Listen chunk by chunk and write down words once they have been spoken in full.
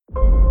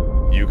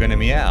You Gonna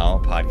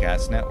Meow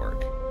Podcast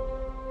Network.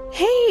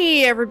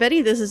 Hey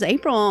everybody, this is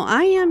April.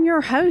 I am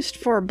your host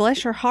for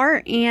Bless Your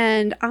Heart,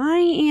 and I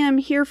am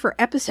here for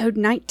episode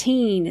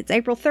 19. It's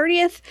April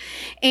 30th,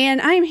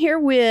 and I am here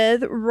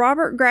with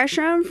Robert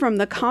Gresham from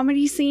the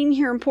comedy scene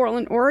here in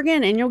Portland,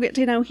 Oregon, and you'll get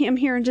to know him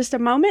here in just a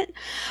moment.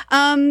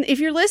 If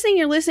you're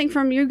listening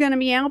from You Gonna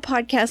Meow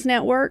Podcast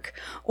Network,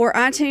 or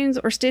iTunes,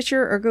 or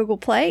Stitcher, or Google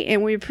Play,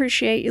 and we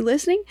appreciate you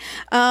listening.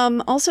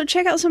 Also,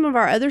 check out some of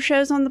our other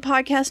shows on the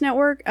podcast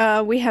network.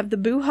 We have the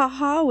Boo Ha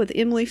Ha with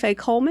Emily Faye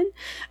Coleman.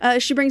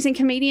 She brings in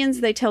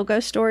comedians, they tell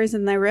ghost stories,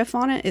 and they riff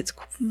on it. It's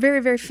very,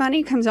 very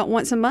funny. Comes out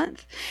once a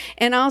month.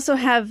 And I also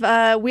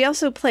have, we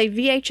also play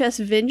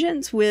VHS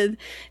Vengeance with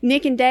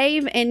Nick and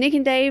Dave. And Nick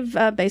and Dave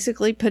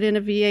basically put in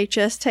a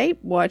VHS tape,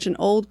 watch an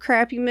old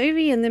crappy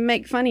movie, and then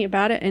make funny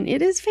about it. And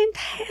it is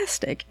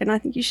fantastic. And I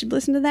think you should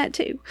listen to that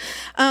too.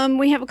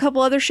 We have a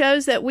couple other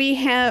shows that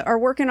we are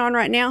working on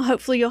right now.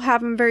 Hopefully you'll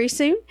have them very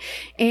soon.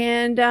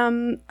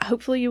 And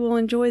hopefully you will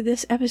enjoy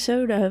this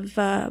episode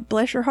of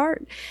Bless Your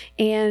Heart.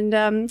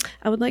 And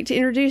I would like to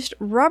introduce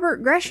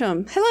Robert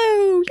Gresham.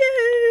 Hello.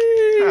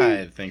 Yay.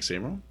 Hi. Thanks,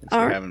 April. Thanks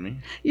for having me.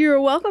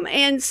 You're welcome.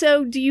 And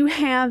so do you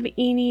have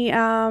any,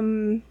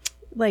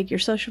 like your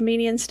social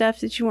media and stuff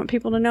that you want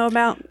people to know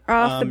about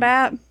off the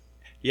bat?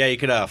 Yeah, you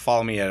could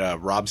follow me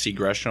at Rob C.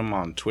 Gresham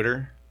on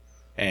Twitter.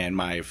 And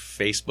my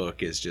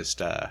Facebook is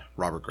just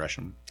Robert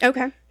Gresham.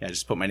 Okay. Yeah, I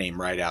just put my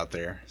name right out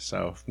there.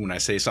 So when I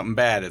say something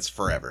bad, it's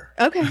forever.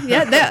 Okay.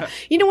 Yeah.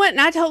 You know what?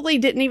 And I totally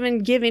didn't even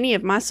give any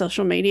of my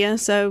social media.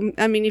 So,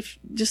 I mean, if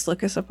just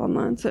look us up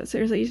online. So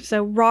seriously.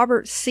 So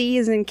Robert C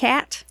is in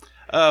cat?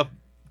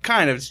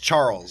 Kind of. It's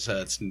Charles.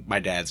 It's my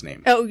dad's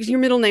name. Oh, your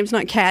middle name's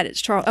not Cat.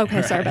 It's Charles.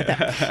 Okay. Sorry about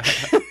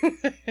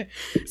that.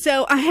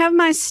 So I have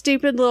my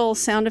stupid little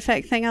sound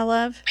effect thing I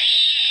love.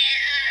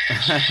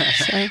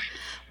 So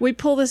we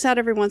pull this out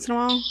every once in a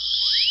while.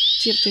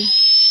 Do you have to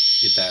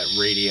get that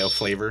radio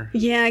flavor?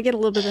 Yeah, I get a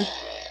little bit of.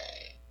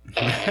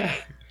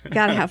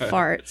 Gotta have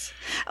farts.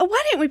 Oh,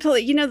 why didn't we pull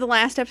it? You know, the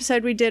last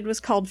episode we did was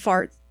called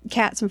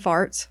Cats and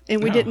Farts,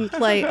 and we didn't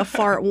play a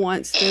fart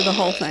once through the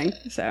whole thing.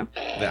 So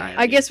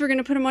I guess we're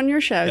gonna put them on your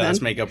show. Yeah,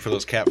 let's make up for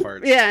those cat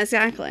farts. Yeah,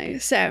 exactly.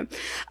 So,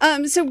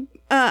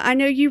 I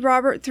know you,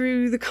 Robert,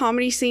 through the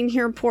comedy scene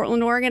here in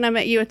Portland, Oregon. I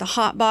met you at the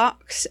Hot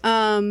Box,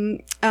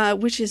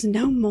 which is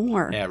no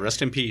more. Yeah,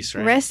 rest in peace,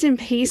 right? Rest in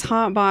peace,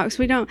 Hot Box.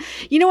 We don't,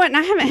 you know what? And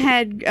I haven't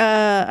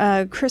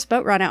had Chris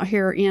Boatwright out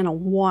here in a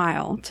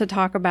while to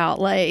talk about,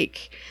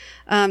 like,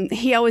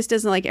 he always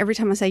does, like, every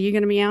time I say, "You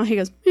gonna meow?" he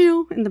goes,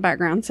 "Meow," in the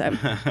background. So.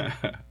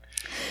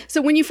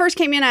 So when you first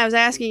came in, I was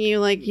asking you,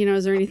 like, you know,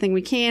 is there anything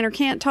we can or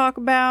can't talk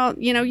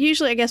about? You know,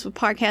 usually, I guess, with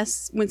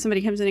podcasts, when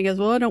somebody comes in and goes,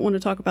 "Well, I don't want to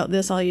talk about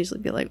this," I'll usually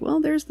be like, "Well,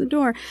 there's the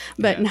door."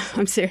 But no,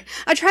 I'm serious.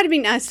 I try to be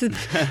nice to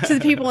the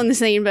people in the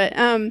scene. But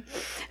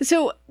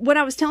so what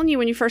I was telling you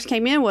when you first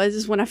came in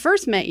is when I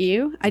first met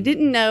you, I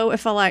didn't know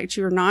if I liked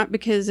you or not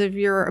because of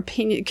your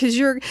opinion. Because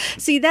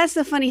that's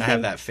the funny thing. I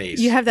have that face.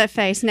 You have that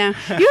face. Now,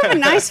 you have a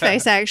nice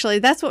face, actually.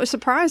 That's what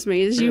surprised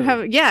me is you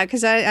have,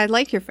 because I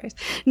like your face.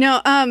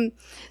 No,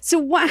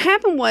 so what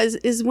happened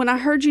is when I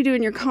heard you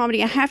doing your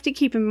comedy, I have to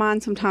keep in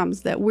mind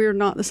sometimes that we're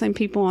not the same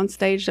people on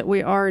stage that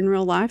we are in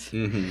real life.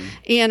 Mm-hmm.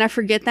 And I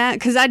forget that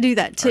because I do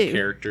that too. Our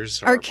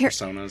characters, our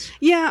personas.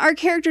 Yeah, our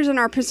characters and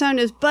our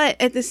personas. But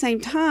at the same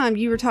time,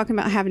 you were talking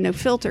about having no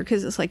filter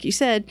because it's like you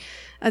said,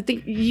 I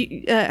think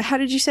you, how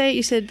did you say it?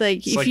 You said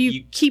like if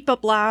you keep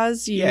up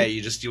lies.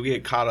 You'll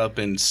get caught up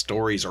in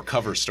stories or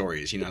cover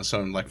stories, you know. So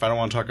like if I don't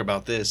want to talk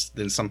about this,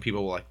 then some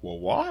people are like, "Well,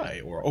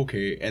 why?" Or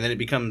 "Okay," and then it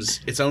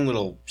becomes its own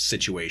little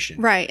situation.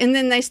 Right, and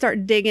then they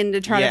start digging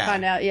to try to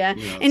find out. Yeah,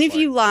 you know, and if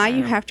you lie,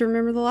 you have to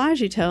remember the lies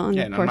you tell. And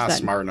of course, I'm not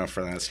smart enough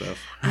for that stuff.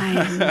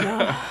 I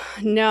know.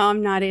 No,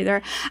 I'm not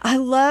either. I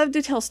love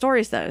to tell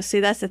stories though.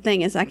 See, that's the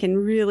thing is I can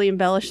really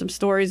embellish some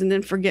stories and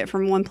then forget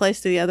from one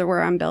place to the other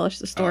where I embellish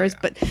the stories.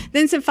 But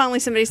then finally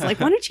somebody's like,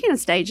 "Why don't you get on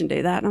stage and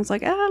do that?" And I was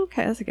like, "Oh,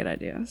 okay, that's a good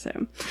idea."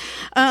 So,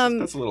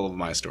 that's a little of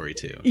my story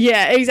too.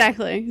 Yeah,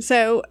 exactly.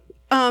 So,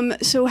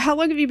 so how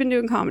long have you been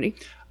doing comedy?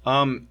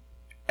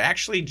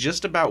 Actually,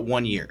 just about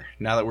 1 year.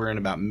 Now that we're in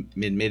about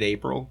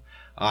mid-April,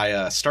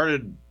 I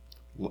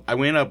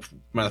went up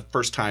my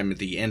first time at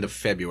the end of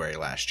February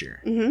last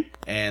year. Mm-hmm.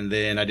 And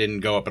then I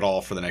didn't go up at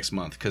all for the next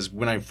month. Because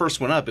when I first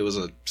went up, it was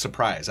a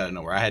surprise out of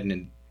nowhere. I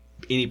hadn't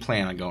any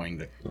plan on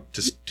going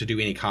to do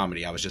any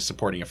comedy. I was just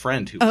supporting a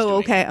friend who was doing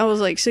okay. it. I was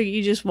like, so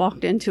you just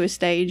walked into a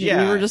stage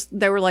and you were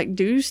they were like,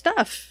 do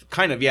stuff.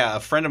 Kind of, yeah. A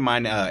friend of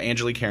mine,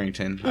 Angelique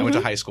Carrington, I went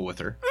to high school with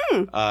her.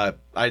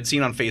 I'd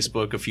seen on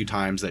Facebook a few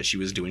times that she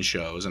was doing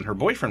shows and her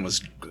boyfriend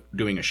was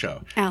doing a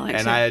show. Alex.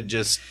 And I had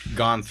just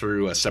gone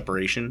through a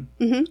separation.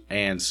 Mm-hmm.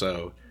 And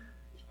so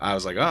I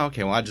was like, oh,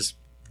 okay, well, I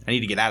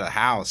need to get out of the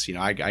house. You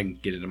know, I can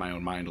get into my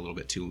own mind a little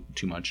bit too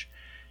much.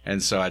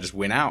 And so I just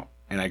went out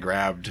and I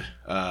grabbed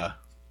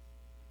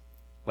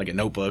like a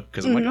notebook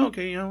because I'm like,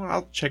 okay, you know,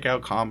 I'll check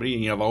out comedy.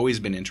 And, you know, I've always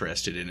been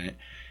interested in it.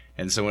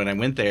 And so when I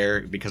went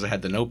there, because I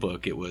had the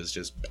notebook, it was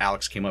just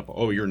Alex came up.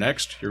 "Oh, you're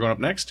next? You're going up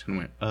next?"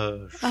 And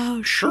I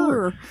went,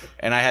 sure.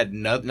 And I had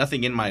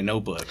nothing in my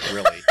notebook,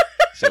 really.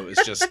 So it was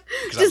just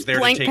because I was there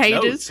to blank take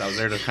pages. notes. I was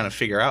there to kind of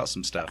figure out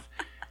some stuff.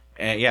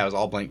 And yeah, it was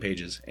all blank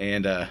pages.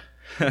 And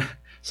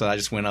so I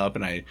just went up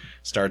and I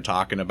started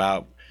talking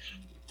about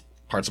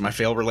parts of my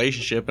failed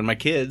relationship and my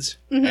kids,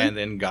 and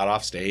then got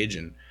off stage,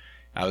 and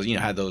I was,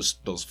 had those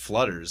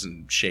flutters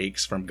and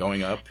shakes from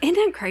going up. Isn't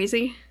that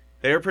crazy?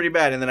 They were pretty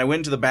bad. And then I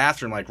went into the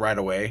bathroom like right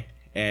away.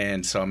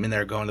 And so I'm in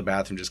there going to the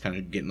bathroom, just kind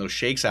of getting those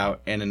shakes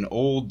out. And an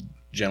old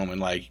gentleman,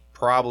 like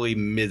probably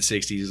mid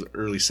 60s,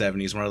 early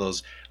 70s, one of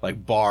those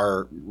like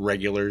bar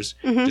regulars,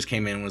 just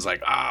came in and was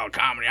like, "Oh,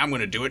 comedy, I'm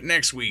going to do it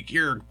next week.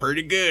 You're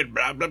pretty good,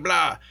 blah, blah,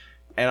 blah."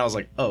 And I was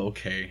like, "Oh,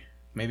 okay.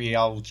 Maybe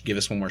I'll give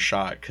this one more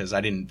shot," because I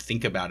didn't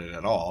think about it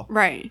at all.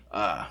 Right.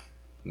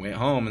 Went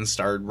home and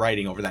started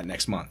writing over that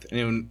next month. And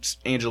then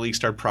Angelique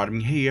started prodding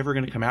me, "Hey, you ever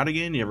going to come out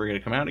again? You ever going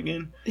to come out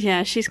again?"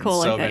 Yeah, she's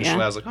cool So like that, eventually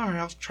yeah. I was like, "All right,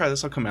 I'll try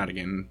this. I'll come out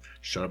again."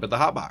 Showed up at the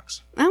Hot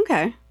Box.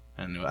 Okay.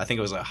 And I think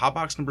it was a Hot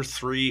Box number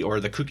 3 or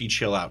the Cookie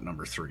Chill Out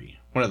number 3.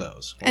 One of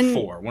those. Or And-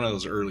 4. One of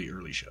those early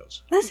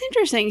shows. That's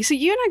interesting. So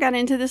you and I got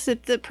into this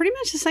at pretty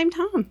much the same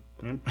time.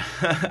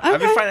 I've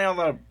been finding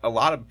out a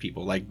lot of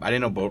people. Like, I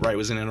didn't know Boatwright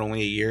was in it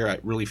only a year. I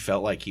really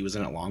felt like he was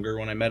in it longer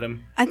when I met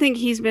him. I think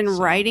he's been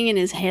writing in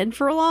his head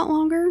for a lot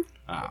longer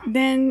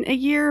than a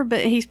year,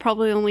 but he's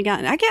probably only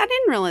gotten... I didn't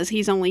realize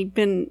he's only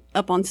been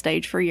up on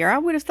stage for a year. I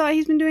would have thought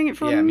he's been doing it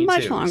for Me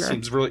much too. longer.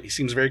 He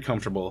seems very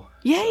comfortable.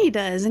 Yeah, he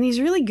does, and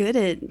he's really good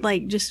at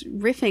like just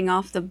riffing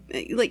off the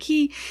like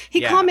he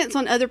Yeah. comments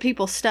on other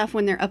people's stuff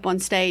when they're up on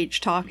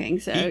stage talking.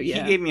 So He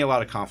gave me a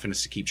lot of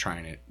confidence to keep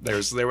trying it. There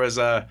was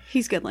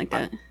he's good like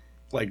that.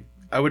 like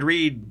I would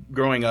read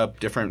growing up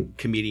different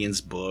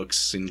comedians'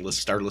 books and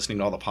start listening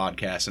to all the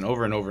podcasts, and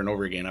over and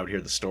over again I would hear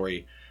the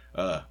story.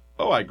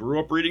 I grew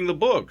up reading the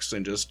books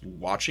and just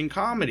watching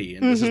comedy,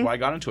 and this is why I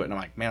got into it. And I'm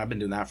like, man, I've been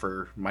doing that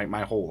for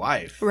my whole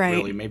life. Right.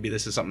 Really, maybe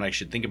this is something I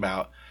should think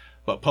about.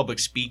 But public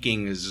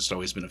speaking has just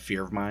always been a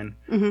fear of mine.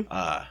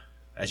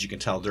 As you can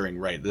tell during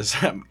this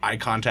eye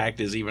contact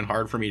is even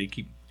hard for me to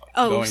keep.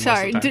 Oh, going most of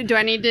sorry. the time. Do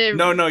I need to?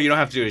 No, you don't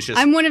have to do it. It's just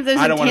I'm one of those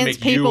I don't want to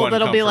intense make you people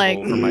that'll be like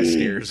uncomfortable for my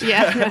stares.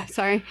 Yeah,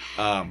 sorry.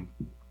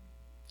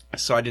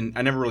 So I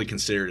never really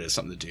considered it as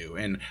something to do.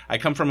 And I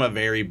come from a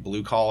very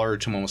blue collar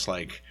to almost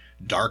like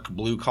dark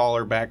blue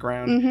collar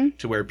background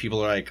to where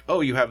people are like,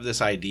 "Oh, you have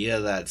this idea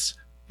that's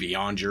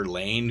beyond your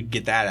lane.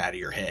 Get that out of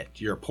your head.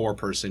 You're a poor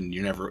person.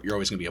 You're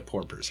always going to be a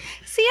poor person."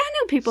 See, I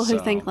know people who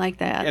So- think like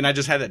that. And I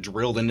just had that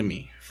drilled into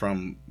me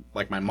from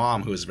like my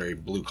mom, who was very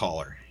blue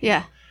collar.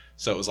 Yeah.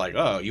 So it was like,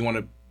 "Oh, you want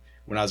to,"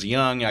 when I was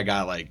young, I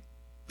got like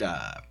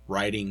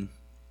writing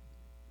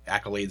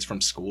accolades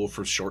from school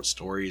for short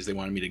stories. They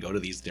wanted me to go to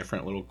these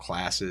different little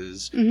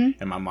classes. And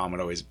my mom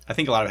would always, I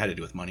think a lot of it had to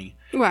do with money.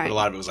 Right. But a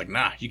lot of it was like,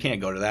 "Nah, you can't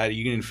go to that.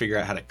 You can figure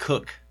out how to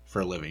cook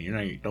for a living.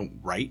 You don't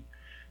write."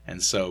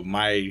 And so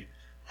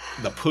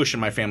the push in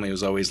my family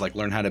was always like,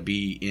 learn how to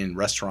be in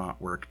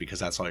restaurant work, because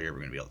that's all you're ever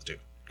going to be able to do.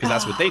 Because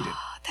that's what they did.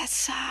 Oh, that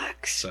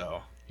sucks.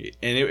 So,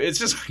 and it's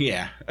just,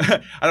 yeah. I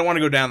don't want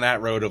to go down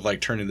that road of like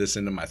turning this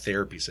into my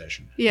therapy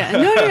session. Yeah,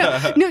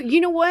 no. No,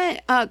 you know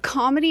what?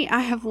 Comedy, I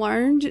have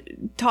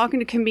learned talking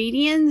to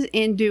comedians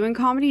and doing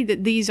comedy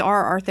that these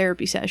are our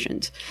therapy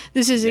sessions.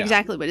 This is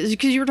exactly what it is.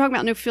 Because you were talking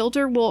about no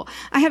filter. Well,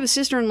 I have a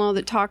sister-in-law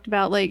that talked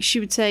about, like, she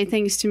would say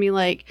things to me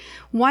like,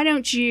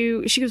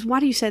 she goes, "Why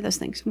do you say those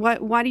things?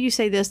 Why do you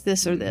say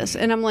this, or this?"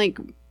 And I'm like,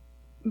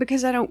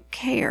 because I don't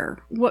care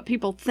what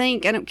people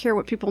think. I don't care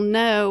what people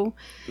know.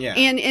 Yeah.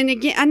 And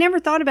again, I never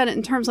thought about it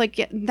in terms like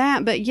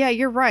that, but yeah,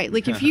 you're right.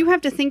 Like if you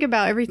have to think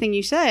about everything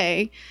you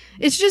say,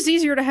 it's just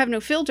easier to have no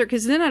filter,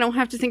 because then I don't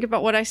have to think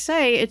about what I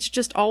say. It's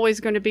just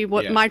always going to be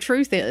what my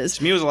truth is.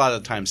 To me, it was a lot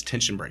of the times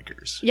tension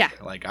breakers. Yeah.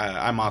 Like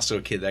I'm also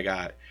a kid that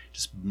got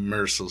just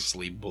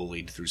mercilessly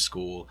bullied through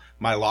school.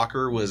 My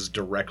locker was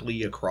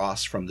directly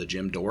across from the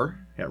gym door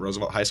at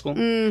Roosevelt High School.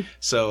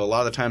 So a lot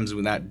of the times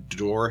when that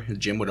door, the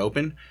gym would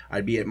open,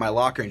 I'd be at my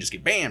locker and just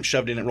get bam,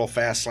 shoved in it real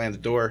fast, slam the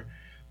door.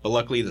 But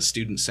luckily the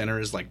student center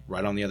is like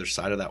right on the other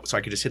side of that. So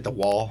I could just hit the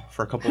wall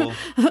for a couple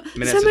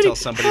minutes until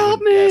somebody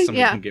help would me.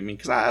 come get me.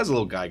 Because I was a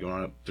little guy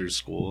going up through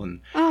school. And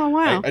Oh,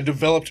 wow. I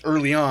developed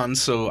early on,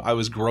 so I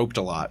was groped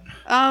a lot.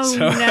 Oh,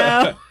 So-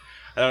 no.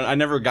 I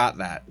never got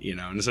that,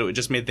 and so it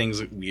just made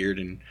things weird,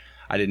 and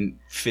I didn't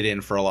fit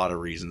in for a lot of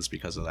reasons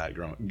because of that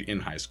growing in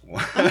high school.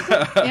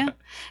 Yeah.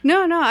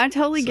 No, I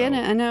totally get So-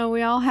 it. I know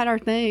we all had our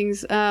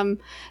things.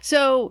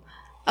 So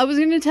I was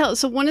going to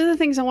so one of the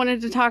things I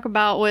wanted to talk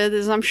about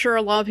is, I'm sure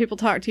a lot of people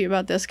talk to you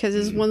about this, because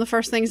it's one of the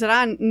first things that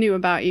I knew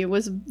about you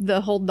was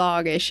the whole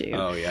dog issue.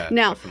 Oh yeah,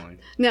 Now, definitely.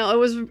 No,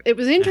 it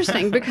was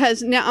interesting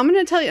because now I'm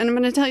going to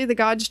tell you the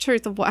God's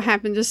truth of what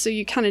happened, just so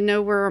you kind of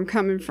know where I'm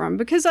coming from,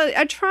 because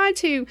I try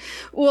to,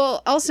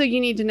 well, also you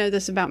need to know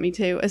this about me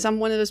too, as I'm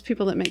one of those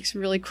people that makes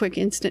really quick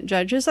instant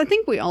judges. I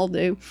think we all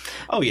do.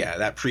 Oh yeah,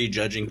 that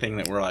prejudging thing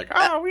that we're like,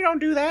 oh, we don't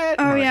do that.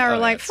 Oh And yeah, we're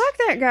like, that's-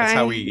 fuck that guy. That's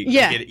how we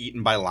yeah. get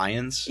eaten by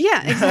lions.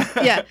 Yeah,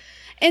 exactly. Yeah.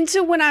 And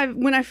so when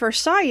I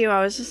first saw you,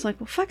 I was just like,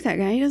 well, fuck that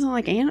guy. He doesn't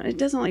like it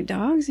doesn't like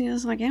dogs. He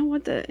doesn't like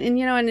what the, and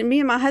and me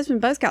and my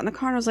husband both got in the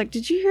car and I was like,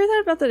 did you hear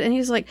that about that? And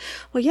he's like,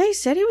 well, yeah, he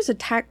said he was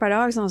attacked by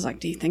dogs. And I was like,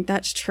 do you think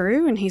that's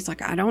true? And he's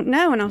like, I don't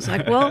know. And I was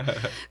like, well,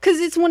 because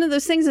it's one of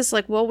those things that's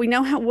like, well, we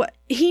know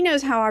he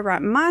knows how I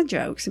write my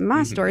jokes and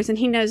my stories, and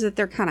he knows that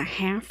they're kind of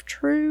half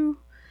true.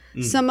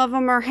 Some of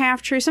them are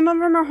half true. Some of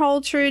them are whole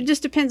true. It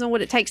just depends on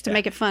what it takes to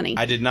make it funny.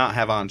 I did not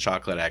have on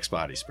chocolate Axe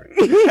body spray.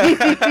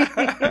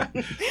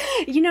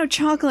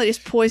 Chocolate is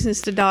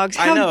poisonous to dogs.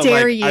 How I know,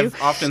 dare you?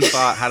 I've often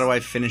thought, how do I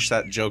finish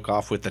that joke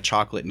off with the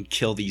chocolate and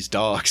kill these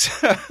dogs?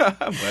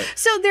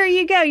 So there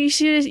you go. You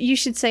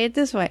should say it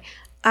this way.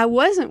 I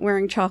wasn't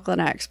wearing chocolate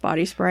Axe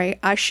body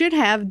spray. I should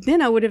have.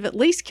 Then I would have at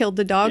least killed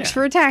the dogs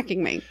for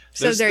attacking me.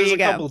 So there you go.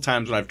 There's a couple of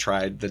times when I've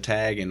tried the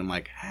tag and I'm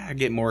like, I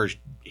get more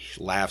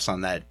laughs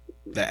on that.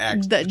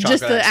 The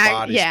chocolate Axe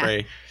body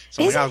spray.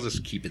 So I'll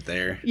just keep it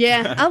there.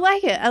 Yeah, I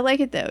like it. I like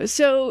it though.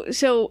 So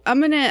I'm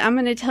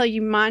gonna tell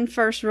you mine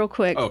first, real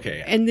quick.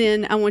 Okay. And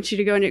then I want you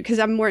to go into it because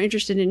I'm more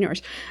interested in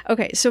yours.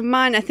 Okay. So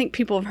mine, I think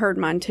people have heard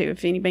mine too,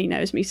 if anybody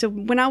knows me. So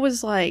when I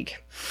was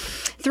like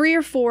 3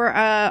 or 4,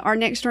 our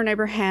next door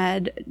neighbor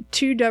had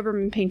 2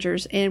 Doberman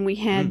Pinschers, and we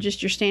had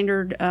just your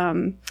standard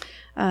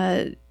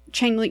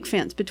chain link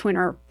fence between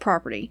our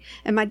property.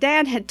 And my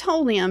dad had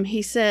told him,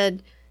 he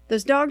said,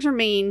 those dogs are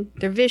mean.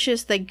 They're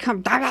vicious. They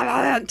come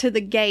to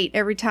the gate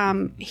every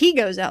time he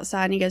goes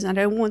outside. And he goes, I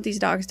don't want these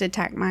dogs to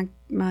attack my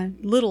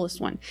littlest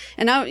one.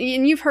 And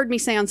you've heard me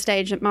say on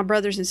stage that my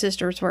brothers and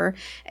sisters were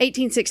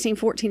 18, 16,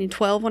 14, and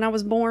 12 when I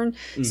was born.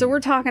 So we're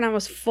talking I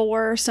was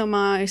 4. So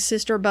my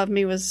sister above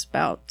me was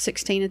about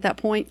 16 at that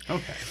point.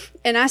 Okay.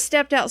 And I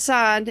stepped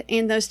outside,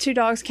 and those 2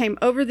 dogs came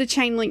over the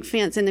chain link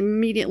fence and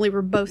immediately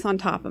were both on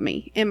top of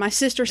me. And my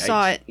sister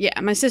saw it. Yeah,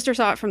 my sister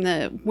saw it from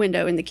the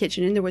window in the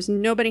kitchen, and there was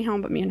nobody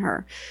home but me and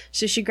her.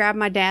 So she grabbed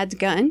my dad's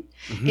gun,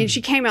 and she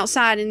came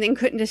outside and then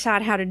couldn't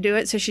decide how to do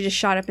it. So she just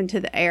shot up into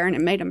the air, and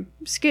it made him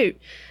scoot.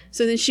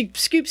 So then she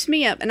scoops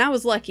me up, and I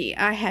was lucky.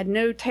 I had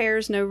no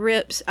tears, no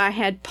rips. I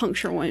had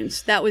puncture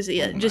wounds. That was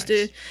it. Oh,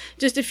 nice.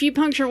 Just a few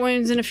puncture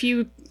wounds in a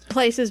few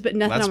places, but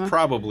nothing. That's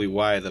probably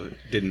why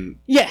didn't.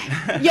 Yeah,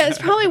 it's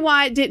probably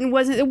why it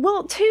wasn't.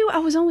 Well, 2, I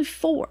was only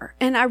 4,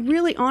 and I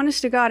really,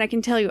 honest to God, I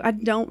can tell you, I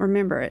don't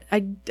remember it.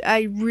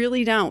 I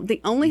really don't.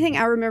 The only thing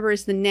I remember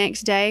is the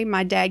next day,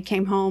 my dad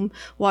came home,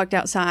 walked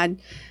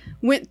outside,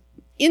 went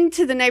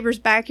into the neighbor's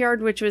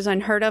backyard, which was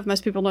unheard of.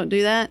 Most people don't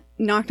do that.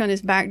 Knocked on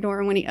his back door,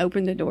 and when he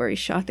opened the door, he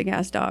shot the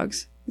guy's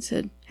dogs and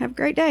said, have a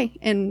great day,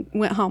 and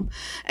went home.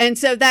 And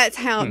so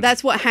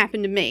that's what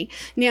happened to me.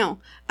 Now,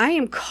 I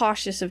am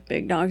cautious of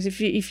big dogs.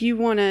 If you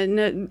want to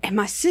know, and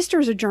my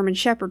sister's a German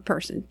Shepherd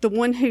person. The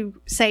one who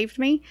saved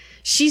me,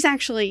 she's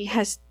actually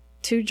has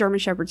 2 German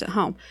Shepherds at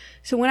home.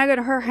 So when I go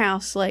to her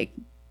house, like,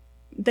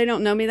 they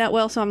don't know me that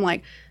well, so I'm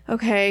like,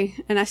 okay,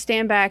 and I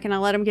stand back and I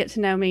let them get to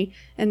know me,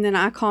 and then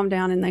I calm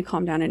down and they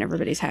calm down and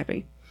everybody's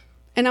happy.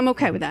 And I'm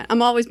okay with that.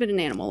 I've always been an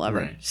animal lover.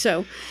 Right.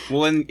 So,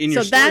 well, in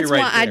your story that's right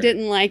why there, I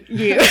didn't like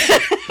you.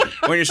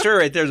 Well, in your story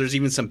right there's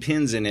even some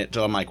pins in it.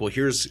 So I'm like, well,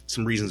 here's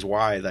some reasons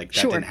why that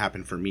didn't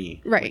happen for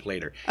me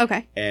later.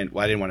 Okay. And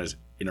I didn't want to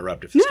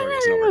interrupt if the story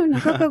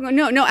wasn't over.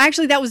 No.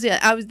 Actually, that was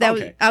it. I was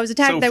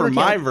attacked. So they for were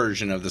my killed.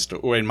 version of the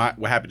story,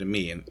 what happened to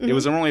me, and it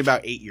was only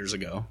about 8 years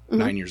ago,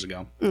 9 years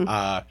ago.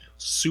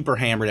 Super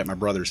hammered at my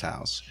brother's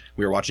house.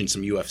 We were watching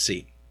some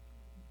UFC.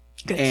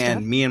 Good and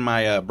stuff. Me and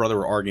my brother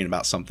were arguing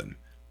about something,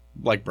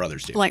 like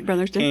brothers do. Like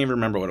brothers do. Can't even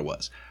remember what it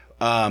was.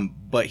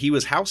 But he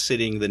was house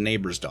sitting the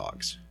neighbor's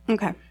dogs.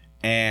 Okay.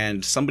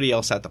 And somebody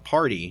else at the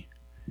party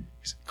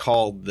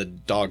called the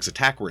dog's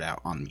attack word out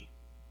on me.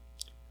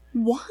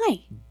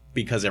 Why?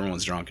 Because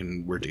everyone's drunk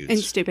and we're dudes. And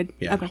stupid.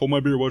 Yeah. Okay. Hold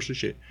my beer, watch this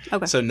shit.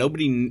 Okay. So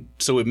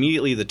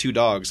immediately the 2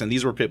 dogs, and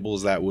these were pit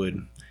bulls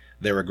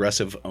their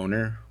aggressive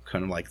owner,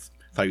 kind of like,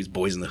 thought he was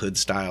Boys in the Hood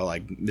style,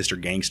 like Mr.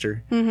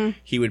 Gangster. Mm-hmm.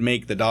 He would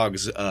make the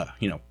dogs,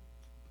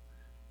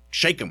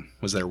 shake them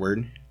was their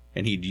word.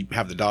 And he'd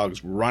have the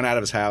dogs run out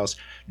of his house,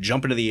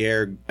 jump into the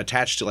air,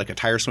 attached to like a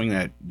tire swing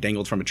that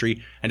dangled from a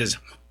tree, and just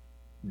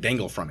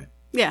dangle from it.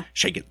 Yeah.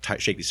 Shake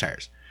these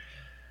tires.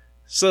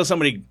 So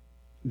somebody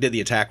did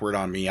the attack word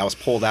on me. I was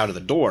pulled out of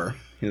the door,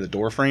 the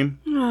door frame.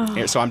 Oh.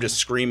 And so I'm just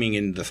screaming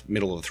in the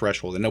middle of the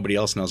threshold, and nobody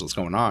else knows what's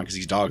going on because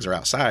these dogs are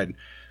outside,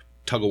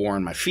 tug of war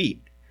on my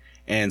feet.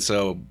 And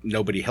so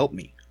nobody helped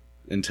me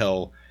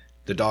until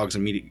the dogs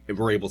immediately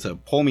were able to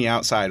pull me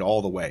outside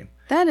all the way.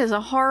 That is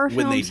a horror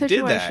film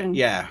situation. When they did that,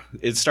 yeah,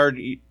 it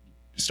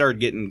started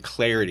getting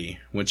clarity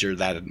once you're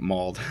that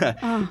mauled.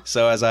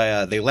 So as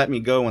they let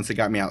me go once they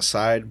got me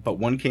outside, but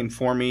one came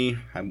for me.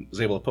 I was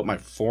able to put my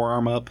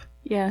forearm up.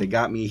 Yeah. They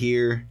got me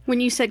here.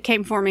 When you said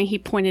came for me, he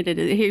pointed at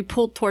it. He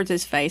pulled towards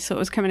his face, so it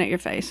was coming at your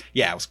face.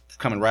 Yeah, it was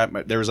coming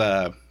right. There was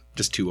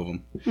just 2 of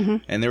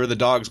them. And they were the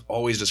dogs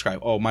always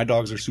described, oh, my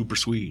dogs are super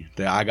sweet.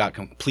 I got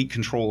complete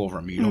control over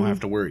them. You don't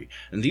have to worry.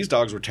 And these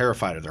dogs were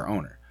terrified of their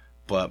owner.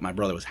 But my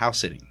brother was house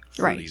sitting.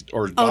 Right.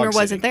 Or owner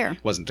wasn't there.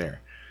 Wasn't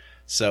there.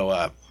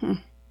 So, and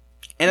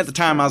at the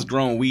time I was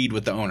growing weed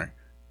with the owner.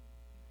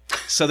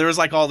 So there was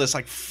like all this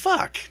like,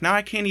 fuck, now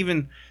I can't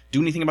even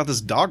do anything about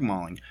this dog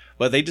mauling.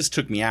 But they just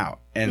took me out.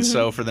 And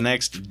so for the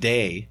next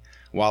day,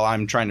 while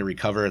I'm trying to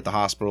recover at the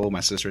hospital, my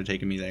sister had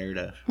taken me there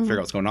to figure out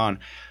what's going on.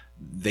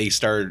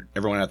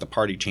 Everyone at the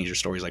party changed their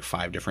stories like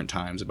 5 different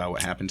times about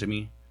what happened to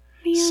me.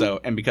 Man. So,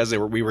 and because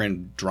we were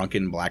in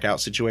drunken blackout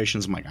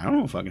situations, I'm like, I don't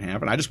know what fucking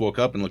happened. I just woke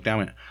up and looked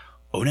down and went,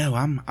 oh no,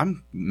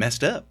 I'm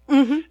messed up.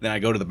 Then I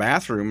go to the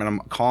bathroom and I'm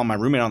calling my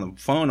roommate on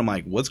the phone. I'm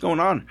like, what's going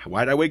on?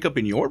 Why'd I wake up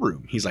in your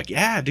room? He's like,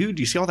 yeah, dude,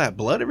 do you see all that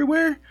blood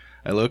everywhere?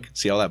 I look,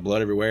 see all that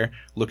blood everywhere,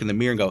 look in the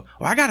mirror and go,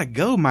 oh, I gotta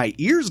go. My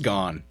ear's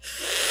gone.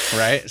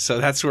 Right? So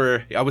that's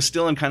where I was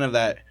still in kind of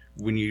that,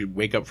 when you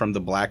wake up from the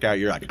blackout,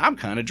 you're like, I'm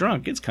kind of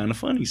drunk. It's kind of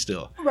funny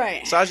still.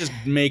 Right. So I was just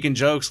making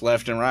jokes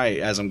left and right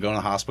as I'm going to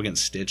the hospital getting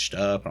stitched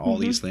up and all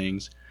these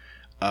things.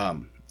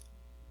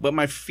 But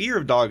my fear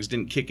of dogs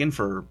didn't kick in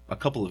for a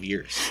couple of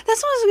years.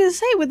 That's what I was going to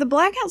say. With the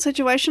blackout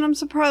situation, I'm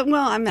surprised.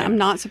 Well, I'm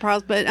not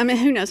surprised, but I mean,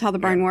 who knows how the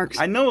brain works?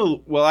 I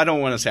know. Well, I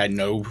don't want to say I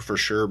know for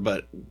sure,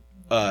 but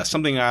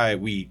something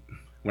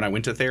when I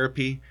went to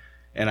therapy,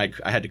 and I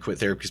had to quit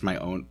therapy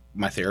because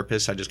my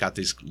therapist, I just got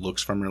these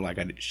looks from her like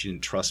she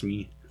didn't trust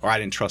me, or I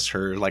didn't trust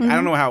her. Like I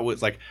don't know how it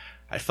was. Like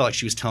I felt like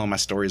she was telling my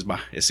stories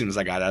as soon as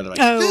I got out of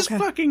there. Like this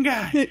fucking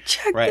guy,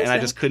 Check right? this And I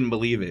out. just couldn't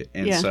believe it.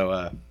 And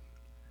so,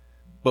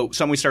 but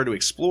something we started to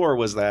explore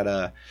was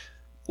that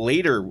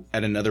later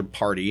at another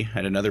party,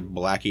 at another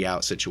blacky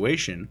out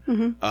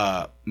situation,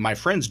 my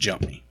friends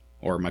jumped me,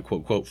 or my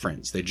quote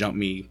friends. They jumped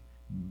me,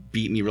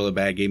 beat me really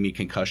bad, gave me a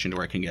concussion to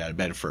where I couldn't get out of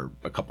bed for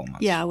a couple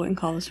months. Yeah, I wouldn't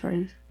call those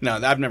friends. No,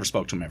 I've never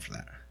spoke to him after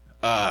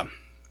that.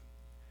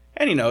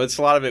 And it's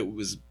a lot of it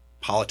was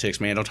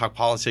politics, man. Don't talk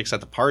politics at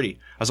the party.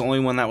 I was the only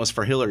one that was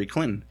for Hillary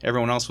Clinton.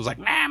 Everyone else was like,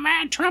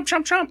 man, Trump.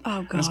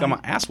 Oh, God. I just got my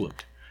ass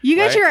whooped. You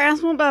got right? your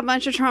ass whooped by a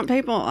bunch of Trump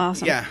people?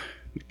 Awesome. Yeah.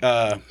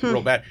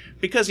 Real bad.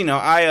 Because,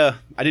 I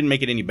didn't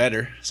make it any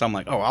better. So I'm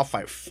like, oh, I'll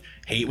fight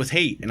hate with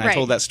hate. And I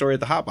told that story at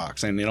the hot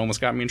box, and it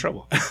almost got me in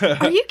trouble.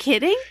 Are you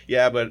kidding?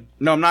 Yeah, but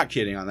no, I'm not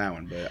kidding on that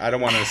one. But I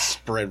don't want to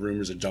spread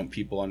rumors and dump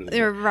people under the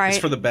You're right. It's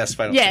for the best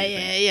fight.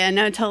 Yeah.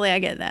 No, totally. I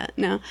get that.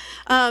 No.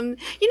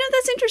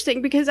 That's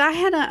interesting because I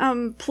had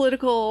a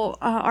political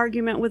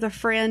argument with a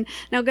friend.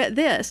 Now, get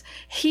this.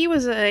 He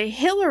was a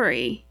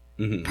Hillary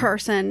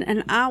person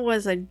and I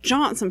was a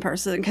Johnson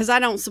person because I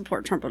don't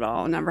support Trump at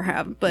all. I never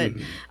have. But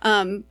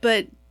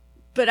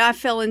but I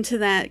fell into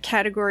that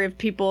category of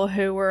people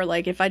who were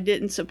like, if I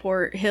didn't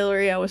support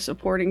Hillary, I was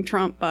supporting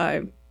Trump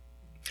by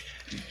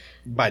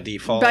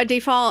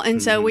default.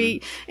 And so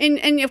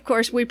and of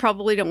course we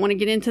probably don't want to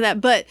get into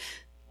that, but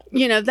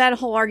that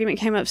whole argument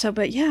came up. So,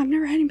 but yeah, I've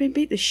never had anybody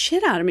beat the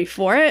shit out of me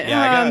for it.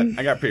 Yeah,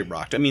 I got pretty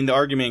rocked. I mean, the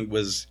argument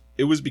was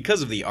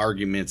because of the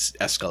argument's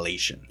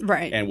escalation.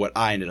 Right. And what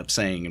I ended up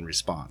saying in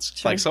response.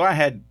 Sure. So I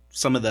had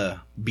some of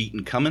the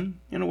beating coming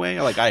in a way.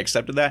 Like I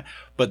accepted that,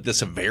 but the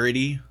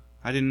severity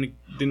I didn't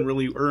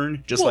really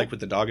earn, like with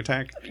the dog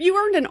attack. You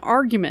earned an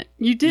argument.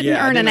 You didn't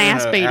earn an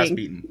ass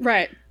beating.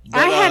 Right. But,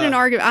 I had an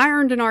argument. I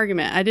earned an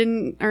argument. I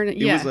didn't earn it.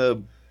 It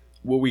was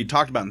what we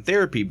talked about in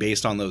therapy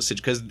based on those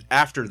situations. Because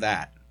after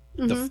that,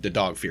 the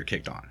dog fear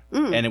kicked on.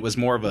 And it was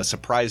more of a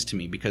surprise to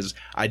me because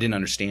I didn't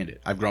understand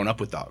it. I've grown up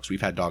with dogs.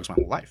 We've had dogs my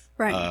whole life.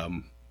 Right. A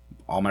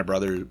lot of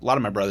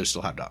my brothers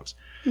still have dogs.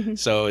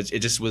 So it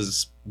just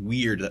was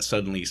weird that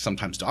suddenly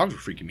sometimes dogs were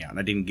freaking me out. And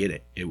I didn't get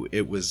it.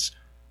 It was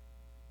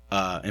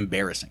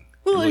embarrassing.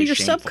 Well, really you're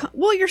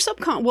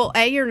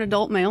you're an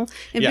adult male,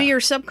 and B,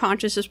 your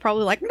subconscious is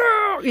probably like,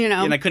 no,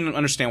 And I couldn't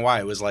understand why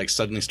it was like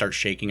suddenly start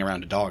shaking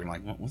around a dog. And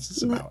like, what's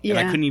this about? Yeah.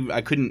 And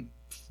I couldn't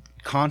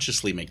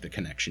consciously make the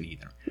connection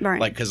either. Right.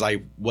 Like, because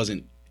I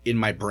wasn't in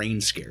my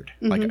brain scared.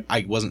 Like,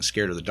 I wasn't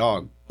scared of the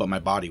dog, but my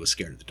body was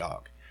scared of the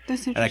dog.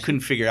 That's interesting. And I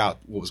couldn't figure out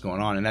what was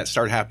going on. And that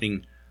started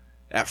happening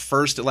at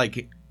first,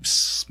 like,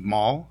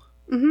 small.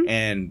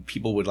 And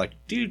people would like,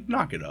 dude,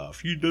 knock it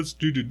off.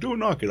 Don't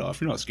knock it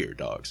off. You're not scared of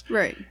dogs.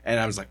 Right. And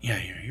I was like,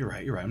 yeah, you're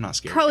right. I'm not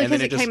scared. Probably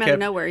because it came out of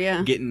nowhere,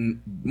 yeah.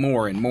 Getting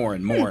more and more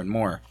and more and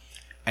more.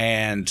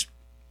 And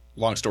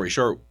long story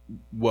short,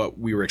 what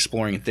we were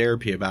exploring in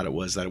therapy about it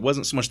was that it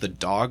wasn't so much the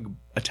dog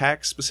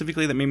attack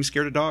specifically that made me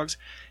scared of dogs.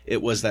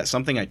 It was that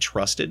something I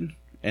trusted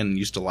and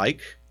used to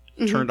like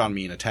turned on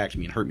me and attacked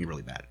me and hurt me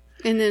really bad.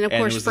 And then, of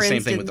course, it was the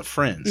same thing with the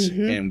friends.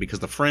 And because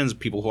the friends,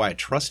 people who I had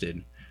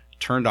trusted,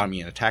 turned on me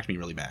and attacked me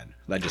really bad.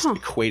 I just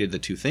equated the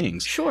two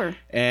things. Sure.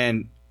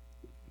 And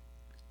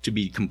to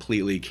be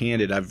completely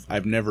candid,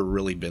 I've never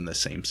really been the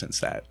same since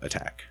that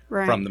attack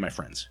from my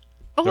friends.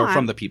 Or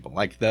from the people.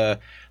 Like the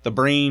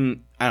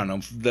brain, I don't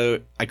know,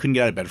 I couldn't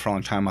get out of bed for a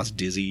long time. I was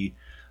dizzy.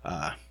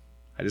 My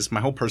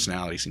whole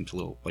personality seemed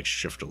to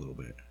shift a little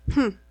bit.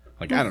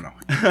 Like, I don't know.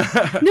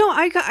 No,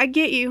 I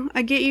get you.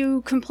 I get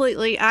you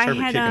completely. Sorry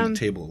for kicking the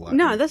table a lot.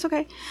 No, that's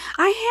okay.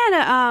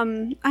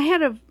 I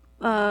had a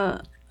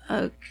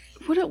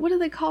what do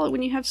they call it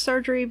when you have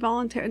surgery?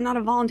 Not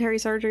a voluntary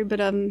surgery, but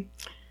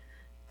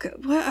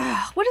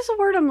what is the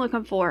word I'm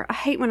looking for? I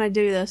hate when I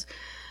do this.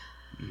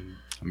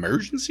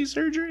 emergency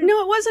surgery?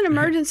 No, it wasn't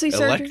emergency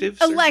surgery. Elective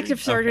surgery?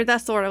 Elective surgery. Okay.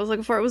 That's the word I was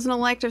looking for. It was an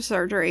elective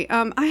surgery.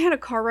 I had a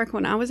car wreck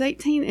when I was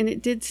 18, and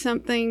it did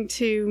something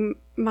to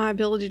my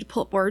ability to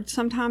pull up words.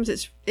 Sometimes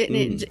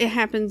it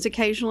happens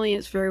occasionally.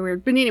 It's very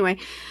weird. But anyway,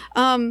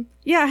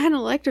 yeah, I had an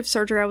elective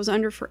surgery. I was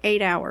under for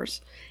 8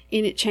 hours,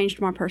 and it changed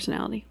my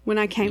personality. When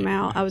I came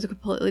out, I was a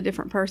completely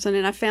different person,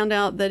 and I found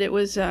out that it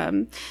was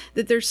that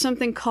there's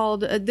something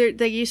called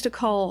they used to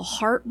call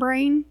heart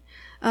brain.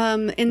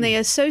 And they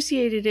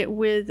associated it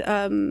with,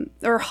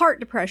 or heart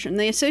depression.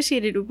 They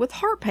associated it with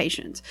heart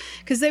patients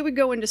because they would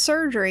go into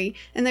surgery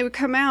and they would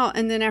come out,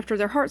 and then after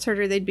their heart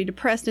surgery, they'd be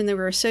depressed, and they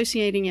were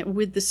associating it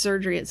with the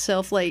surgery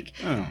itself. Like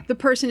the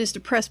person is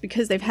depressed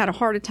because they've had a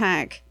heart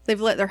attack. They've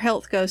let their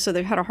health go, so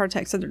they've had a heart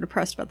attack, so they're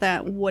depressed about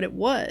that. And what it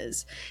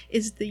was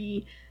is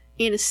the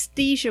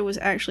anesthesia was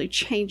actually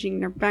changing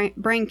their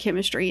brain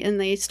chemistry,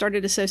 and they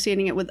started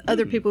associating it with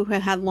other people who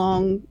had had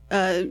long,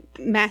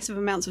 massive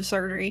amounts of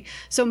surgery.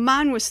 So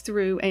mine was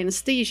through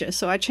anesthesia,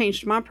 so I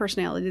changed my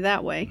personality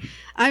that way.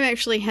 I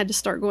actually had to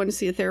start going to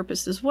see a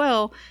therapist as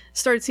well.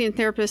 Started seeing a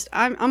therapist.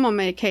 I'm on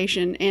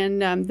medication,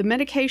 and the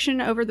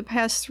medication over the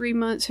past 3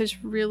 months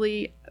has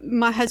really,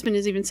 my husband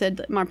has even said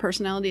that my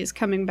personality is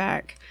coming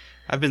back.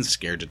 I've been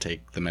scared to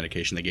take the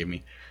medication they gave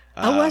me.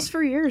 I was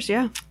for years,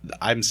 yeah.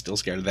 I'm still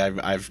scared of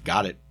that. I've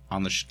got it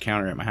on the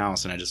counter at my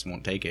house, and I just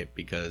won't take it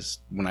because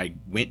when I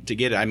went to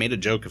get it, I made a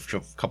joke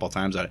a couple of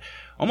times that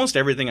almost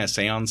everything I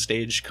say on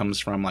stage comes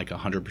from like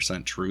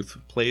 100% truth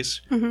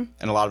place. And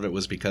a lot of it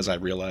was because I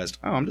realized,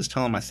 I'm just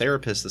telling my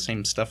therapist the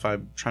same stuff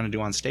I'm trying to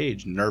do on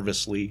stage,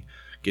 nervously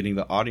getting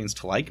the audience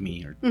to like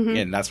me.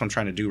 And that's what I'm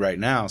trying to do right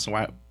now. So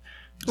why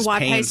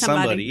pay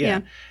somebody?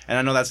 Yeah. And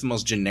I know that's the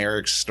most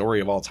generic story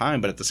of all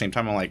time, but at the same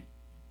time, I'm like,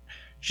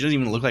 she doesn't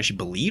even look like she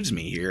believes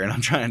me here, and I'm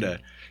trying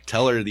to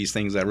tell her these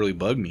things that really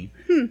bug me.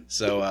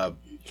 So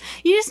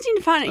you just need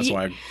to find that's it.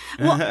 why.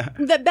 Well,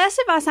 the best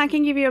advice I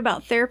can give you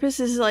about therapists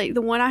is like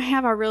the one I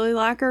have. I really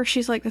like her.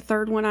 She's like the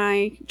third one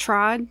I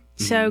tried.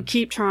 So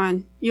keep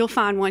trying. You'll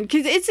find one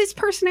because it's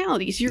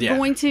personalities. You're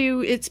going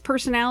to it's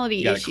personality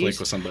You gotta issues. click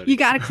with somebody. You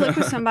got to click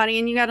with somebody,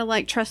 and you got to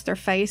like trust their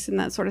face and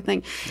that sort of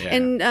thing. Yeah.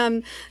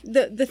 And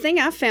the thing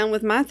I found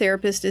with my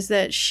therapist is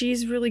that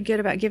she's really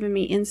good about giving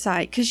me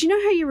insight. Because you know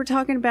how you were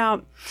talking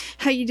about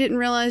how you didn't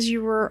realize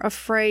you were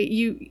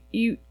afraid.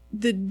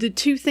 The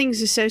two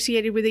things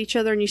associated with each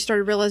other, and you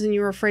started realizing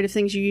you were afraid of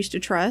things you used to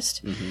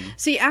trust.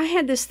 See, I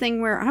had this thing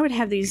where I would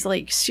have these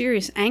like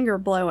serious anger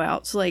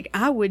blowouts. Like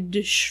I would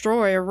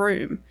destroy a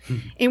room,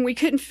 and we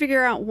couldn't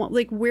figure out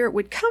where it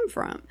would come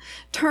from.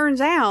 Turns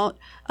out,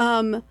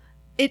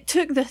 it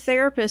took the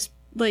therapist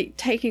like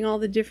taking all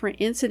the different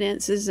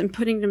incidences and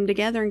putting them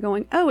together and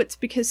going, oh, it's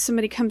because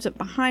somebody comes up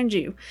behind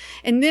you.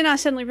 And then I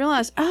suddenly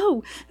realized,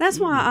 oh, that's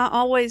why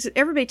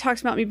everybody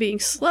talks about me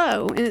being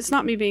slow, and it's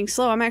not me being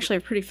slow. I'm actually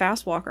a pretty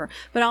fast walker,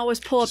 but I always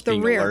pull up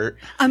the rear. Alert.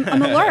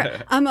 I'm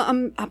alert.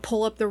 I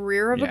pull up the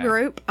rear of a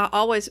group.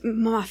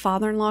 My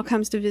father-in-law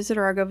comes to visit,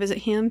 or I go visit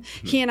him.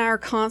 He and I are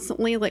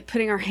constantly like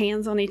putting our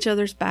hands on each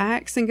other's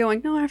backs and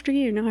going, no, after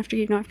you, no, after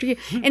you, no, after you.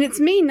 And it's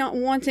me not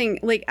wanting,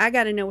 like, I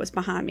got to know what's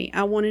behind me.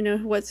 I want to know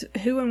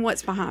who and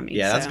what's behind me.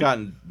 Yeah, so. that's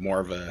gotten more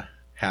of a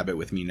habit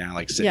with me now,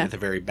 like sitting at the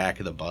very back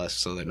of the bus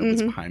so that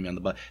nobody's behind me on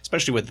the bus,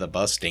 especially with the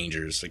bus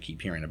dangers I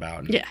keep hearing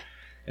about.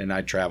 And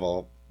I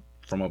travel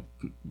from a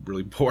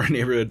really poor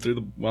neighborhood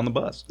on the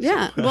bus.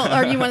 Yeah. Well,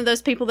 are you one of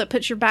those people that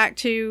puts your back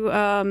to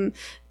a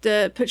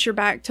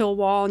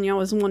wall and you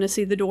always want to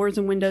see the doors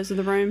and windows of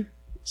the room?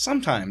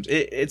 Sometimes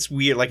it's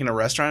weird. Like in a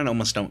restaurant, I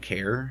almost don't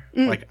care.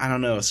 Like, I don't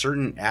know,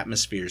 certain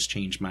atmospheres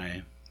change your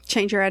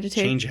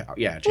attitude. Change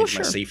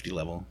my safety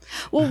level.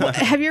 Well,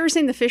 have you ever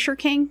seen The Fisher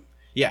King?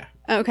 Yeah.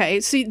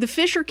 Okay. See, The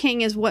Fisher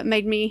King is what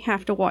made me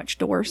have to watch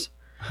Doors.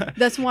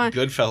 That's why.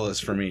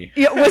 Goodfellas for me.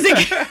 Yeah, was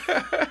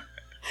it?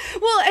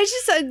 Well,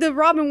 it's just the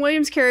Robin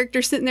Williams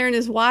character sitting there and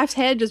his wife's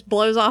head just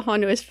blows off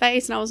onto his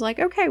face. And I was like,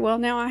 okay, well,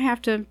 now I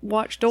have to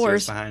watch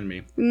Doors. See what's behind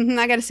me.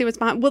 I got to see what's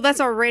behind. Well, that's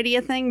already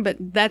a thing, but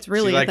that's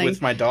really a thing.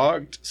 With my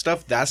dog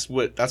stuff, that's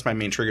my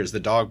main trigger is the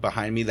dog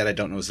behind me that I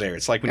don't know is there.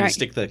 It's like when you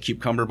stick the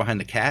cucumber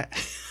behind the cat.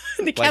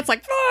 The cat's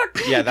like,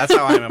 fuck! Yeah, that's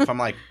how I am. If I'm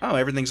like, oh,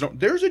 everything's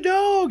there's a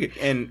dog!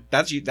 And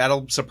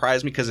that'll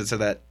surprise me because it's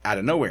that out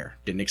of nowhere.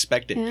 Didn't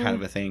expect it kind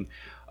of a thing.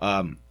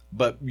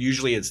 But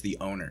usually it's the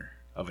owner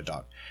of a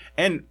dog.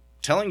 And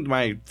telling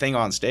my thing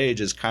on stage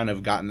has kind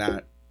of gotten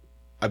that.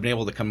 I've been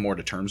able to come more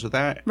to terms with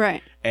that.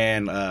 Right.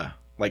 And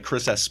like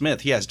Chris S.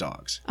 Smith, he has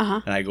dogs.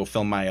 And I go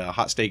film my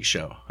Hot Steak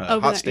show.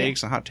 Hot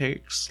Steaks and Hot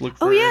Takes. Look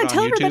for it on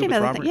tell YouTube everybody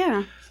about Robert.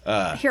 that.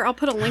 Yeah. Here, I'll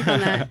put a link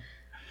on that.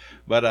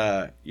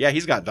 But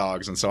he's got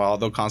dogs, and so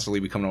they'll constantly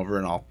be coming over,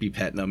 and I'll be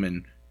petting them,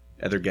 and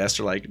other guests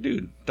are like,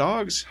 dude,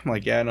 dogs? I'm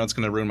like, yeah, I know it's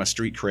going to ruin my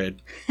street cred.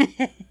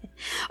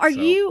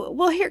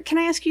 Here, can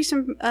I ask you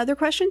some other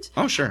questions?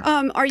 Oh, sure.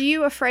 Are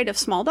you afraid of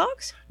small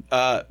dogs?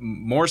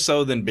 More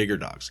so than bigger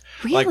dogs.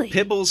 Really? Like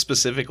pit bulls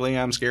specifically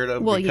I'm scared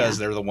of because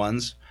they're the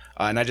ones.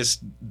 And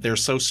they're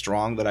so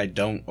strong that I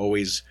don't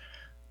always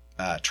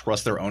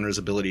trust their owner's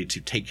ability to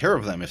take care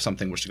of them if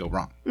something was to go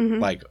wrong.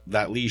 Like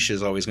that leash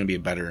is always going to be a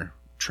better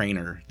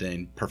trainer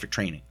than perfect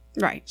training.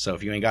 Right. So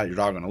if you ain't got your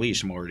dog on a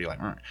leash, I'm already like,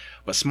 all right.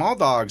 But small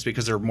dogs,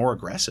 because they're more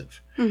aggressive.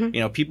 Mm-hmm.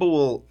 You know, people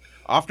will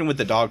often with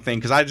the dog thing,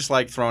 because I just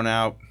like throwing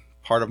out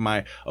part of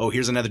my,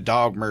 here's another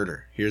dog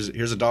murder. Here's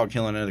a dog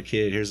killing another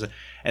kid. And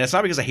it's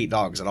not because I hate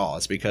dogs at all.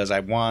 It's because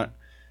I want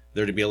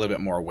there to be a little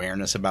bit more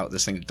awareness about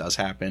this thing that does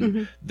happen.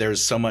 Mm-hmm.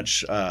 There's so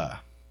much,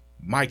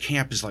 my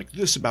camp is like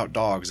this about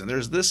dogs, and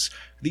there's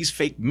these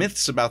fake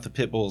myths about the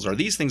pit bulls, or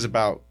these things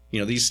about,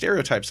 these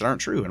stereotypes that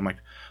aren't true. And I'm like,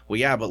 well,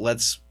 yeah, but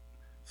let's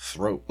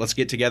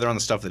get together on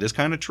the stuff that is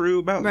kind of true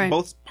about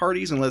both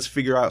parties, and let's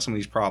figure out some of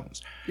these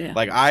problems. Yeah.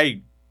 Like,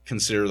 I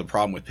consider the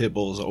problem with pit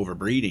bulls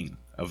overbreeding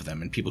of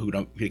them, and people who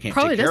can't probably take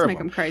care does of make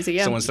them crazy.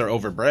 Yeah. So once they're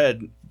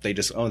overbred, they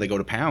just they go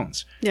to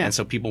pounds. Yeah. And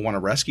so people want to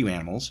rescue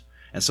animals,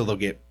 and so they'll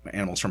get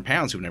animals from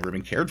pounds who've never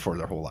been cared for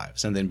their whole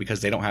lives. And then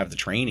because they don't have the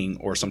training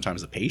or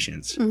sometimes the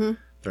patience,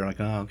 they're like,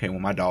 oh, okay, well,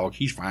 my dog,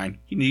 he's fine.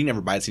 He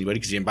never bites anybody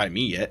because he didn't bite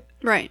me yet.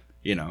 Right.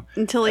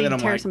 Until he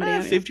tears somebody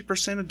out.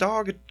 50% of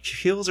dog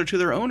kills are to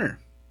their owner.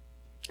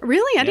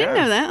 Really? I didn't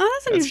know that.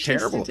 Oh, that's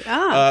terrible.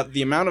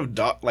 The amount of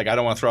dog, like, I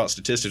don't want to throw out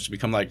statistics to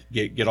become like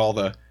get all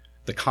the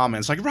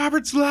comments like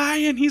Robert's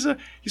lying. He's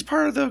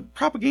part of the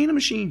propaganda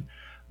machine.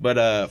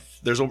 But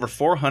there's over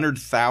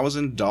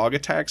 400,000 dog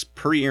attacks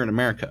per year in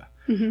America,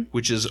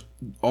 which is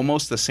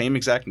almost the same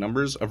exact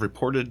numbers of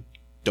reported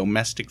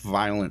domestic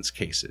violence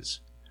cases.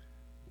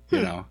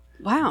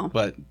 Wow.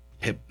 But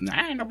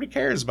nobody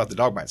cares about the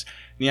dog bites.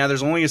 Yeah,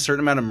 there's only a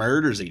certain amount of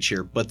murders each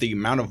year, but the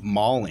amount of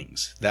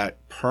maulings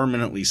that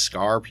permanently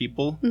scar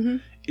people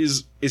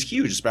is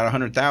huge. It's about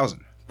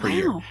 100,000 per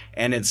year,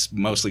 and it's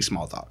mostly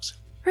small dogs.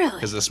 Really?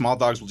 Because the small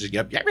dogs will just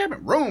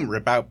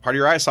rip out part of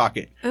your eye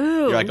socket.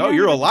 Ooh, you're like,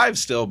 you're alive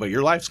still, but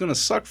your life's gonna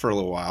suck for a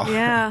little while.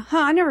 Yeah. Huh,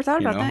 I never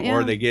thought about that. Yeah.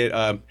 Or they get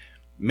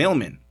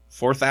mailmen.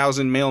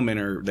 4,000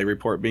 mailmen they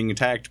report being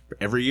attacked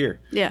every year.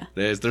 Yeah.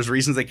 There's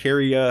reasons they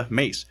carry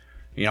mace.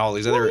 All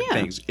these other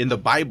things. In the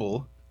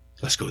Bible,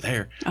 let's go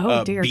there.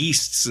 Oh, dear.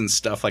 Beasts and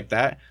stuff like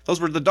that. Those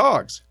were the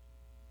dogs.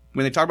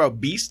 When they talk about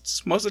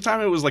beasts, most of the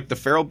time it was like the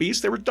feral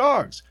beasts. They were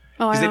dogs.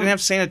 Because they didn't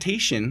have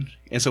sanitation.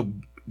 And so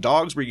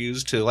dogs were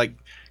used to, like,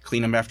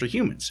 clean them after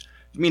humans.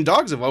 I mean,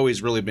 dogs have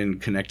always really been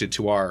connected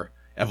to our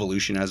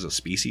evolution as a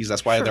species.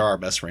 That's why they're our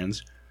best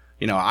friends.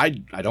 I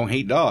don't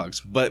hate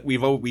dogs, but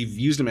we've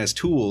used them as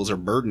tools or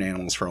burden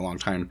animals for a long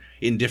time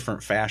in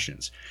different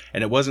fashions.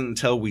 And it wasn't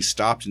until we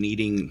stopped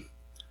needing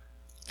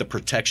the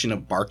protection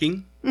of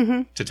barking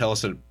to tell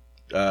us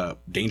that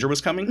danger was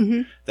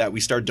coming that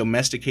we started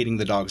domesticating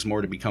the dogs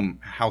more to become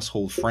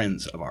household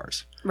friends of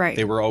ours. Right.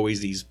 They were always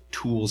these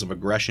tools of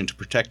aggression to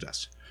protect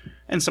us.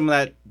 And some of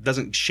that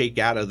doesn't shake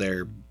out of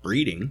their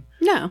breeding.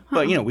 No.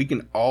 But, we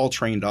can all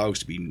train dogs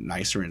to be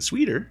nicer and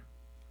sweeter.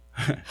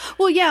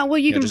 Well, yeah. Well,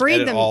 you can just breed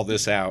edit them. all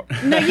this out.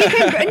 No,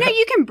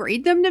 you can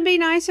breed them to be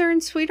nicer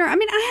and sweeter. I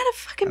mean, I had a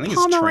fucking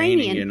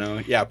Pomeranian. It's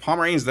training, Yeah,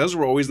 Pomeranians, those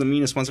were always the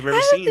meanest ones I've ever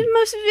That's seen. the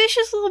most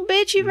vicious little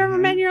bitch you've ever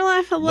met in your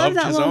life. I love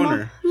that little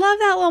love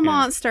that little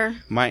monster.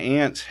 My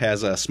aunt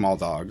has small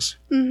dogs,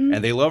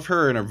 and they love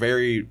her and are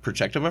very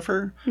protective of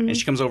her. And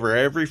she comes over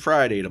every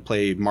Friday to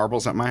play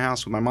marbles at my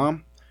house with my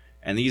mom.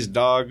 And these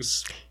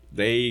dogs,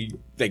 they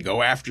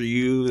go after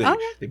you.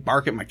 They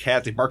bark at my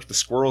cat. They bark at the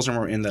squirrels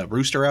and the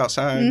rooster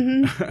outside.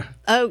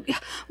 Oh,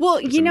 well,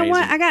 you know amazing.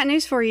 what? I got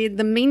news for you.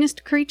 The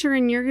meanest creature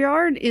in your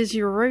yard is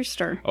your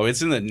rooster. Oh,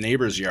 it's in the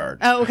neighbor's yard.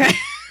 Oh, okay.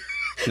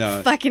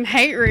 No, fucking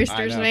hate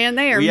roosters, man.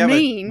 They are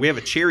mean. We have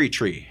a cherry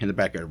tree in the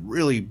backyard, a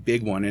really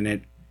big one,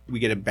 and we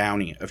get a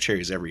bounty of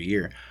cherries every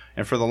year.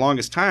 And for the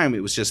longest time,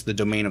 it was just the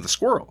domain of the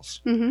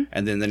squirrels.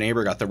 And then the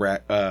neighbor got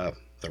the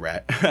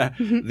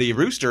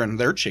rooster and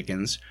their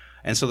chickens.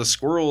 And so the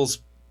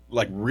squirrels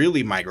like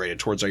really migrated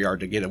towards our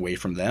yard to get away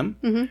from them.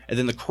 And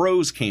then the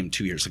crows came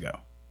 2 years ago.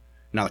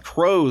 Now the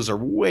crows are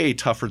way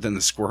tougher than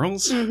the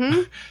squirrels.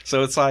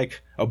 So it's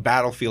like a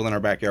battlefield in our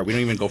backyard. We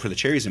don't even go for the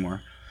cherries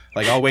anymore.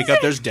 Like I'll wake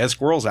up, there's dead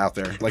squirrels out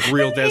there, like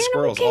real dead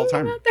squirrels all the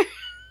time.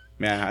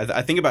 Yeah,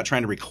 I think about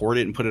trying to record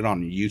it and put it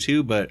on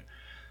YouTube, but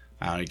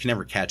you can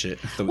never catch it.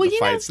 The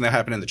fights, and they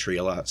happen in the tree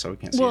a lot, so we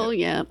can't see it. Well,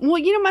 yeah.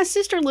 Well, my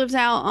sister lives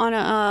out on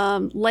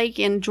a lake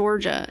in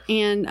Georgia,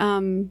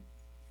 and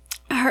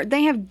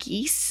they have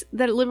geese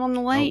that live on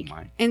the lake. Oh,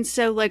 my. And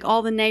so, like,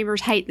 all the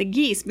neighbors hate the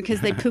geese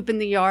because they poop in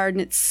the yard,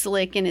 and it's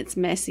slick, and it's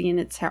messy, and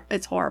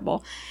it's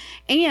horrible.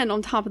 And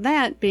on top of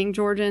that, being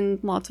Georgia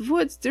and lots of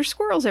woods, there's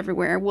squirrels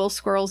everywhere. Well,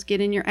 squirrels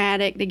get in your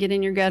attic, they get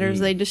in your gutters,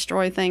 they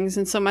destroy things.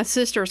 And so my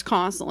sister is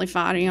constantly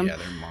fighting them. Yeah,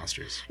 they're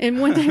monsters.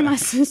 And one day my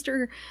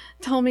sister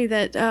told me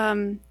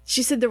that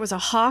she said there was a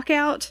hawk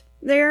out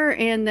there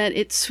and that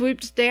it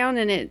swooped down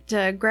and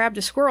it grabbed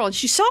a squirrel, and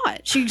she saw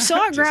it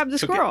grab the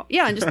squirrel.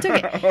 Yeah, and just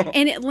took it.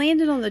 And it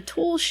landed on the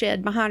tool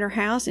shed behind her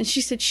house, and she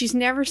said she's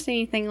never seen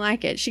anything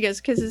like it. She goes,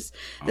 because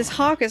this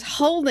hawk is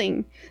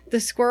holding the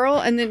squirrel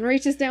and then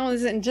reaches down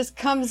with it and just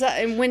comes up,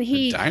 and when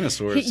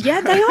dinosaurs.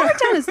 Yeah, they are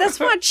dinosaurs. That's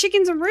why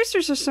chickens and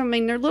roosters are so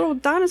mean. They're little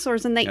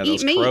dinosaurs, and they eat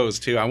those meat. Crows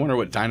too. I wonder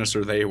what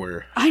dinosaur they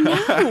were. I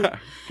know.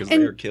 Because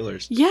they're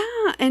killers. Yeah,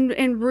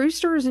 and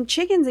roosters and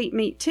chickens eat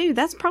meat too.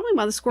 That's probably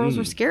why the squirrels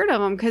were scared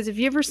of them because have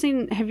you ever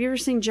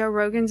seen Joe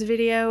Rogan's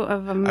video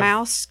of a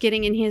mouse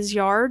getting in his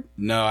yard?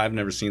 No, I've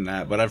never seen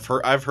that, but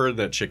I've heard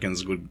that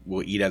chickens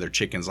will eat other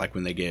chickens like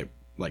when they get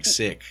like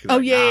sick. Oh,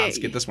 like, yeah. Let's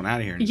get this one out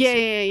of here.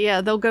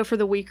 Yeah. They'll go for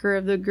the weaker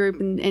of the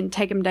group and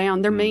take them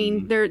down. They're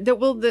mean.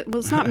 Well,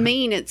 it's not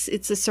mean. It's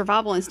a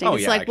survival instinct. Oh,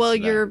 it's yeah, like, well,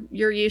 you're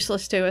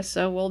useless to us,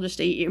 so we'll just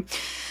eat you.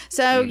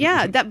 So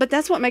but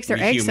that's what makes their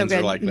we eggs so humans good.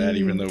 are like that,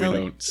 even though Totally.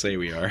 we don't say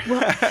we are.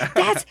 Well,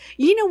 that's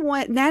you know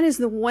what, that is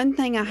the one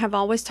thing I have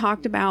always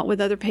talked about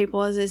with other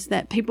people is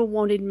that people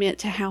won't admit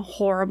to how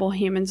horrible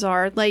humans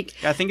are. Like,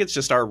 I think it's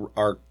just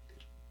our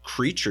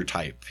creature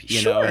type,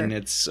 you know, and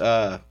it's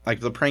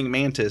like the praying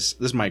mantis.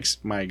 This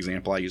is my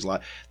example I use a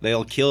lot.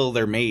 They'll kill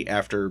their mate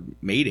after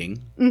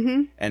mating,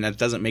 and that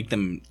doesn't make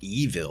them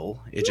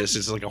evil. It just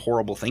is like a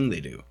horrible thing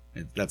they do.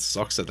 That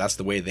sucks that that's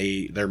the way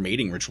their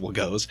mating ritual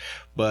goes.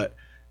 But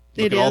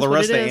look at all the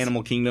rest of the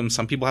animal kingdom.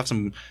 Some people have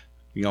some,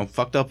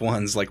 fucked up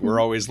ones. Like we're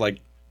always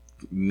like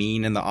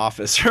mean in the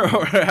office or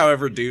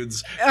however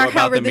dudes go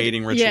about the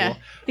mating ritual. Yeah,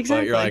 exactly.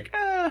 But you're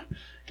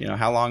like,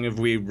 how long have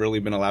we really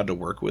been allowed to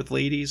work with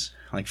ladies?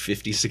 Like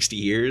 50, 60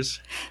 years?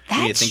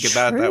 That's you think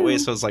about it that way.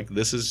 So it's like,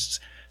 this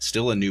is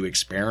still a new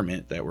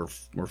experiment that we're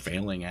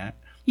failing at.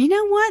 You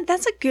know what?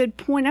 That's a good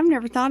point. I've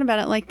never thought about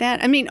it like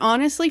that. I mean,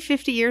 honestly,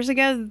 50 years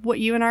ago, what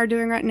you and I are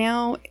doing right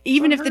now,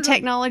 even if the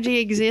technology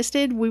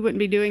existed, we wouldn't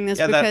be doing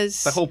this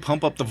because... the whole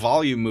Pump Up the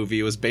Volume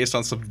movie was based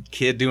on some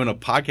kid doing a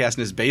podcast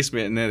in his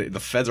basement, and then the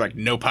feds are like,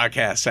 no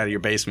podcasts out of your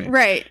basement.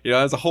 Right.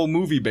 There's a whole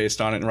movie based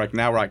on it, and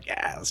now we're like,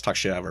 yeah, let's talk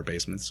shit out of our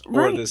basements.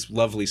 Or this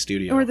lovely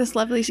studio. Or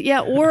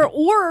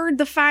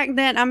the fact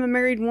that I'm a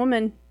married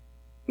woman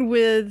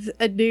with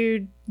a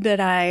dude that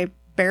I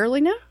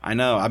barely know. I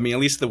know. I mean, at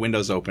least the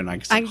window's open.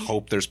 I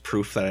hope there's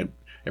proof that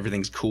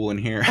everything's cool in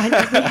here. We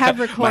have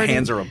recorded. My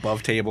hands are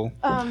above table.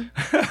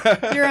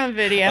 You're on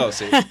video. Oh,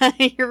 see.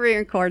 You're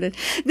recorded.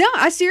 No,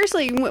 I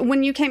seriously,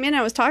 when you came in,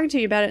 I was talking to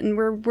you about it, and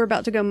we're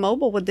about to go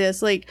mobile with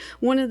this. Like,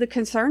 one of the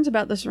concerns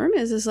about this room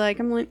is like,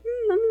 I'm like,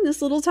 I'm in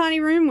this little tiny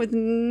room with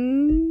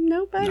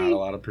nobody. Not a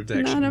lot of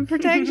protection. Not enough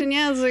protection.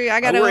 Yeah, so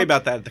I worry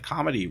about that at the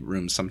comedy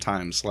room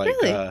sometimes. Like,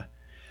 really?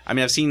 I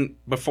mean, I've seen,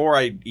 before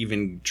I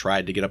even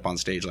tried to get up on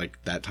stage,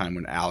 like that time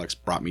when Alex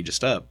brought me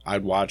just up,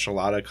 I'd watch a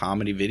lot of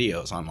comedy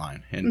videos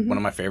online. And one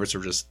of my favorites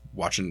were just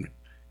watching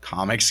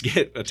comics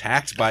get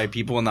attacked by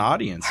people in the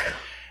audience.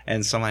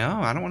 And so I'm like,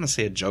 I don't want to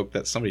say a joke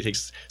that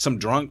some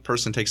drunk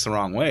person takes the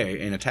wrong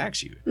way and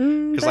attacks you.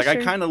 Because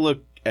I kind of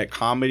look at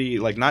comedy,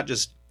 like not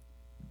just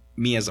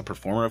me as a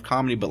performer of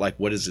comedy, but like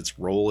what is its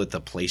role at the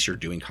place you're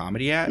doing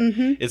comedy at?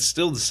 It's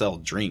still to sell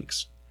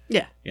drinks.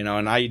 Yeah.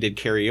 And I did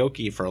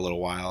karaoke for a little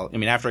while. I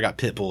mean, after I got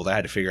Pitbulled, I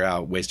had to figure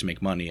out ways to make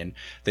money, and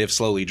they have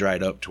slowly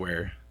dried up to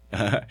where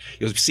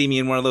you'll see me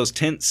in one of those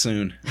tents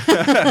soon.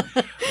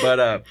 But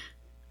I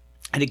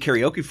did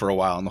karaoke for a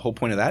while, and the whole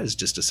point of that is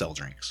just to sell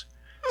drinks.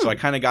 So I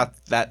kind of got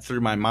that through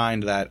my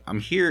mind that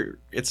I'm here.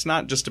 It's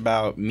not just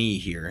about me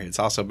here. It's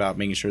also about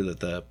making sure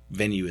that the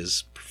venue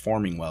is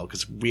performing well,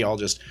 because we all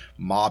just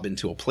mob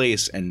into a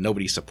place and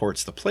nobody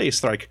supports the place.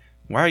 They're like,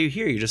 why are you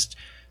here? You're just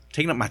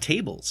taking up my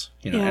tables,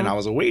 and I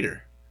was a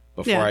waiter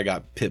before I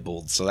got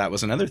pitbulled. So that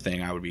was another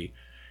thing. I would be,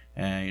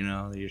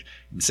 you're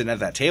sitting at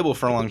that table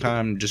for a long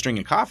time, just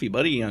drinking coffee,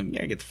 buddy.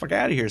 Get the fuck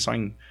out of here so I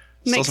can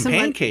sell some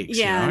pancakes.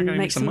 Yeah, I gotta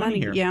make some money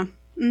here. Yeah.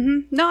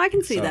 No, I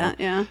can see that.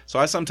 Yeah. So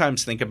I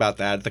sometimes think about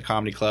that at the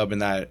comedy club,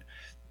 and that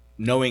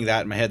knowing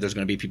that in my head, there's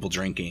going to be people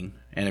drinking,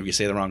 and if you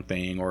say the wrong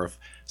thing, or if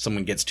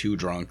someone gets too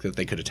drunk, that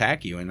they could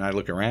attack you. And I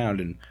look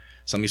around, and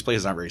some of these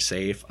places aren't very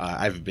safe.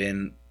 I've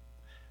been.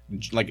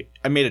 Like,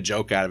 I made a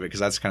joke out of it because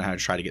that's kind of how I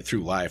try to get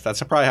through life.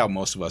 That's probably how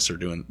most of us are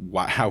doing.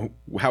 Why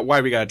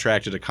we got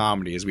attracted to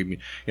comedy is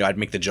I'd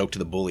make the joke to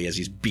the bully as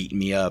he's beating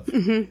me up,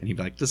 and he'd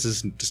be like, "This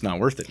is just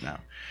not worth it now."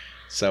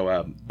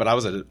 So, but I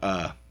was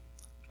a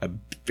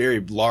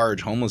very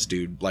large homeless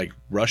dude. Like,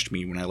 rushed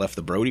me when I left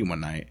the Brody one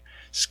night,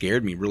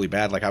 scared me really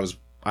bad. Like I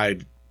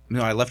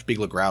left Big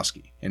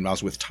Legrowski, and I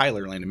was with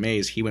Tyler Landon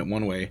Mays. He went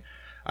one way,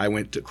 I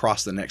went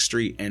across the next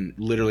street, and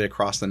literally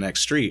across the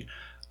next street,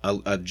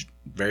 a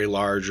very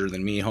larger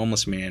than me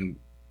homeless man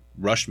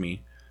rushed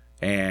me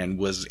and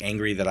was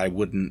angry that I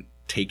wouldn't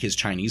take his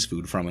Chinese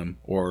food from him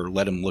or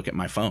let him look at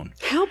my phone.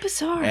 How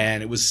bizarre.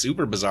 And it was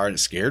super bizarre, and it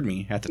scared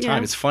me at the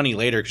time. It's funny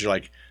later because you're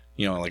like,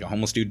 like a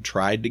homeless dude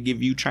tried to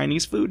give you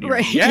Chinese food.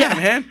 Right. Like, yeah,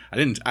 man.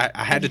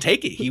 I had to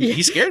take it.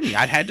 He scared me.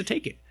 I had to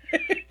take it.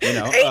 Eat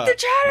the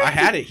Chinese. I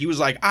had it. He was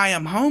like, I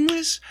am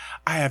homeless.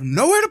 I have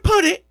nowhere to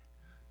put it.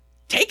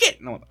 Take it.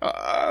 And I'm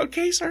like,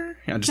 okay, sir.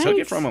 And I just took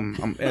it from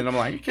him. And I'm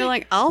like, okay. You're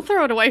like, I'll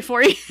throw it away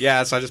for you.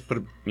 Yeah, so I just put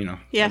it,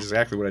 that's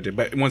exactly what I did.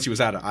 But once he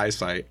was out of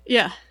eyesight.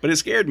 Yeah. But it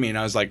scared me. And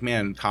I was like,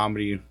 man,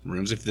 comedy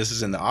rooms, if this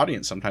is in the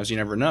audience, sometimes you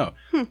never know.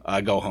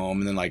 I go home,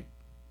 and then like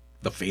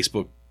the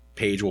Facebook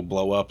page will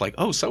blow up like,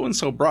 oh,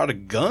 so-and-so brought a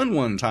gun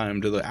one time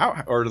to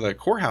the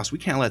courthouse. We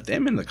can't let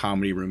them in the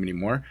comedy room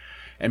anymore.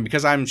 And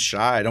because I'm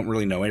shy, I don't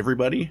really know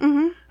everybody.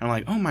 I'm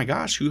like, oh my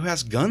gosh, who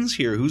has guns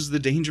here? Who's the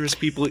dangerous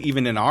people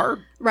even in our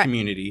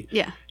community?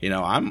 Yeah.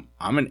 I'm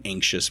an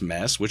anxious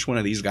mess. Which one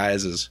of these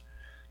guys is,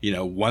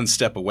 one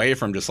step away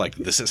from just like,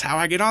 this is how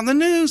I get on the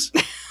news.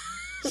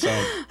 So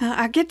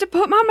I get to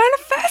put my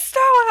manifesto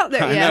out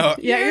there. I know.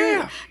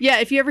 Yeah.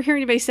 If you ever hear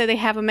anybody say they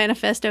have a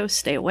manifesto,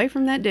 stay away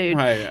from that dude.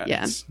 Right.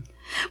 Yeah.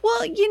 Well,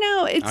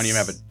 it's... I don't even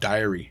have a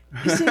diary.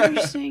 It's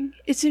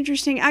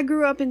interesting. I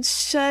grew up in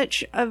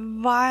such a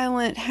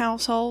violent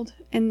household,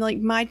 and like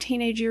my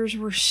teenage years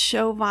were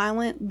so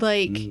violent.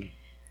 Like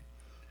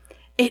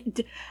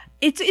it's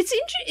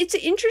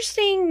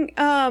interesting.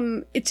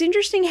 It's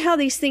interesting how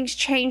these things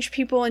change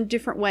people in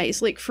different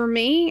ways. Like for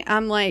me,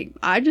 I'm like,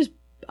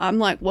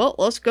 well,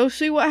 let's go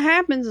see what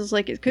happens. It's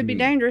like, it could be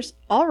dangerous.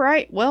 All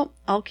right. Well,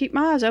 I'll keep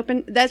my eyes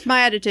open. That's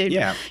my attitude.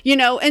 Yeah.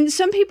 And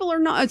some people are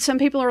not. Some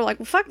people are like,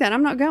 well, fuck that.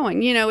 I'm not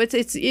going.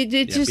 It's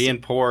just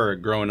being poor,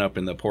 growing up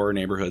in the poor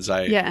neighborhoods.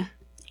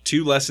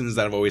 Two lessons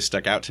that have always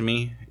stuck out to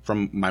me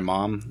from my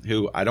mom,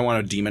 who I don't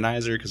want to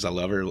demonize her because I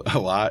love her a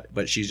lot,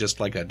 but she's just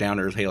like a down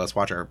to earth, hey, let's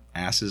watch our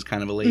asses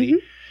kind of a lady.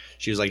 Mm-hmm.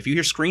 She was like, if you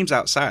hear screams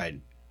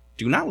outside,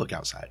 do not look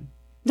outside.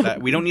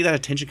 We don't need that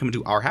attention coming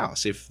to our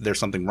house. If there's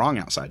something wrong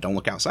outside, don't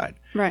look outside.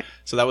 Right.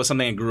 So that was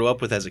something I grew up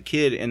with as a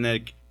kid, and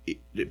it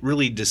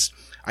really just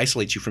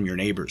isolates you from your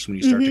neighbors when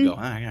you start to go,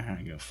 I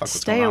gotta go fuck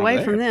what's going on. Stay away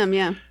there. from them,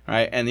 yeah.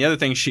 Right. And the other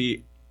thing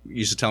she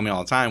used to tell me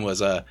all the time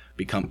was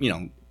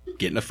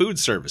get in a food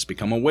service,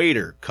 become a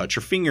waiter, cut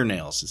your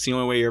fingernails. It's the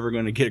only way you're ever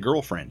going to get a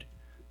girlfriend.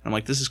 And I'm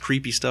like, this is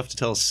creepy stuff to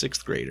tell a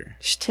 6th grader.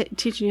 She's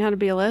teaching you how to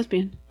be a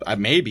lesbian.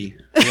 Maybe.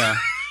 Yeah.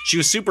 She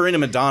was super into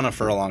Madonna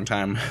for a long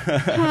time. Well,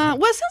 it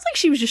sounds like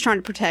she was just trying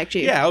to protect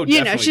you.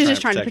 Yeah, she's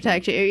just trying to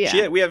protect you.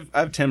 Yeah. I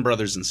have 10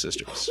 brothers and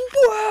sisters.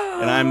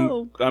 Whoa!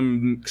 And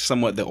I'm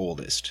somewhat the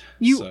oldest.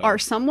 You are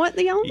somewhat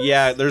the oldest?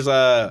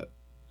 Yeah,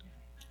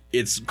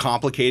 it's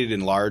complicated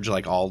and large.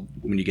 Like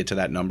when you get to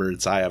that number,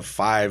 I have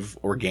 5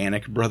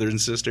 organic brothers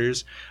and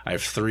sisters. I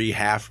have 3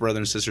 half brothers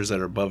and sisters that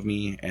are above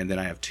me, and then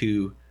I have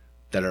 2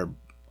 that are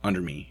under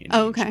me.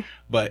 Oh, okay.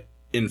 But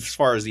as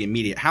far as the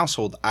immediate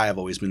household, I have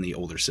always been the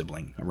older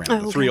sibling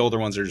around. The 3 older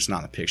ones are just not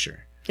in the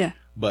picture. Yeah.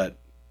 But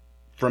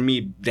from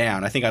me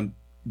down, I think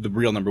the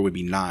real number would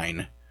be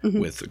 9,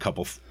 with a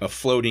couple of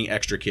floating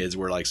extra kids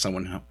where like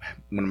one of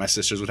my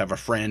sisters would have a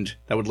friend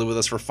that would live with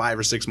us for 5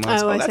 or 6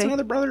 months. Oh, that's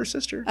another brother or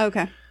sister.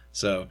 Okay.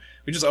 So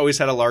we just always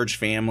had a large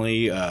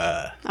family.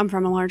 I'm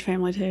from a large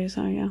family too,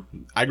 so yeah.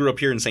 I grew up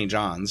here in St.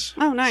 John's.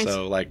 Oh, nice.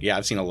 So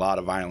I've seen a lot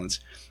of violence.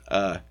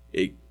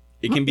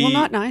 It can be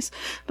not nice.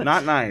 But...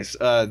 Not nice.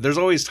 There's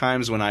always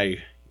times when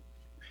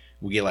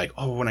we get like,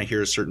 when I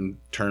hear certain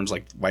terms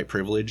like white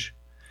privilege,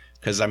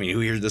 because who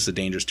hears this is a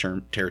dangerous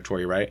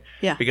territory, right?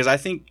 Yeah. Because I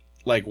think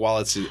while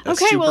it's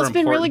it's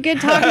been really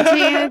good talking to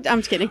you. I'm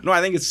just kidding. No,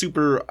 I think it's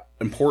super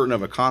important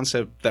of a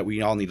concept that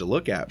we all need to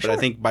look at. But I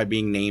think by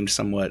being named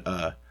somewhat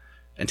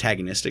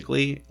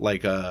antagonistically,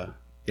 like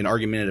in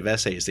argumentative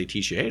essays, they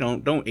teach you, hey,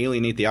 don't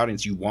alienate the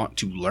audience. You want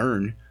to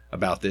learn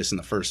about this in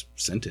the first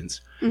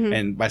sentence. Mm-hmm.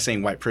 And by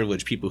saying white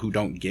privilege, people who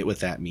don't get what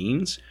that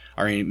means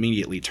are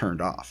immediately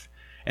turned off.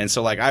 And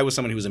so I was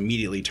someone who was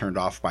immediately turned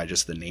off by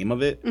just the name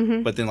of it,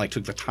 but then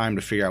took the time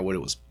to figure out what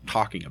it was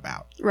talking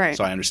about. Right.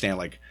 So I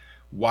understand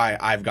why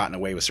I've gotten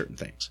away with certain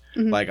things.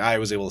 Mm-hmm. I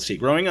was able to see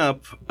growing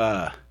up,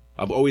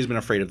 I've always been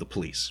afraid of the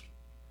police.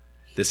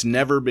 This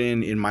never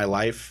been in my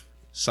life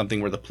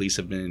something where the police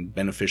have been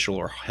beneficial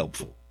or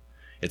helpful.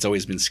 It's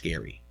always been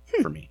scary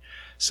for me.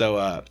 So,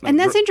 and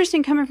that's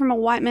interesting coming from a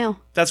white male.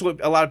 That's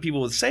what a lot of people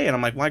would say, and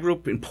I'm like, well, I grew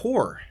up in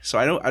poor, so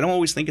I don't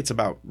always think it's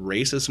about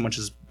race as much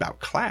as about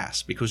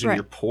class, because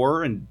you're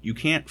poor and you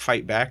can't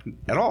fight back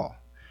at all,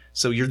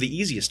 so you're the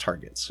easiest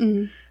targets.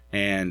 Mm-hmm.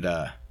 And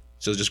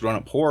so just growing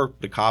up poor,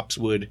 the cops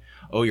would,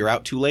 you're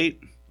out too late.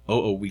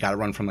 We got to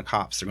run from the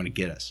cops. They're going to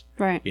get us.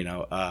 Right.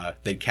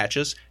 They'd catch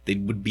us. They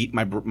would beat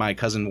my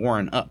cousin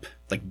Warren up,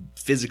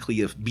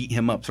 physically beat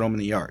him up, throw him in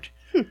the yard.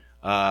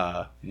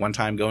 One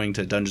time going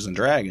to Dungeons and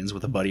Dragons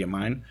with a buddy of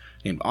mine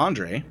named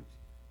Andre,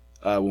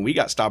 when we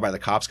got stopped by the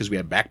cops because we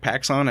had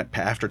backpacks on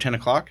after 10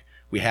 o'clock,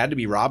 we had to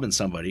be robbing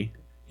somebody,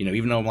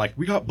 even though I'm like,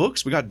 we got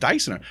books, we got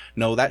dice in our...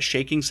 No, that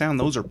shaking sound,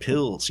 those are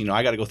pills.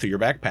 I got to go through your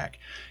backpack.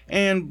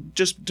 And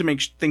just to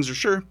make things are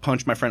sure,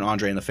 punch my friend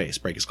Andre in the face,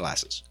 break his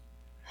glasses.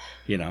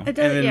 And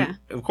then,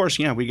 of course,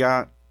 we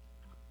got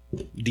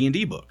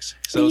D&D books.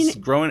 So it's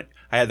growing...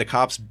 I had the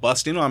cops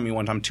bust in on me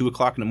one time, 2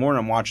 o'clock in the morning.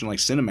 I'm watching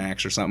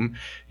Cinemax or something.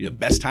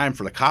 Best time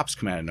for the cops to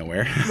come out of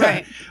nowhere.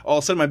 Right. All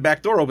of a sudden, my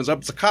back door opens up.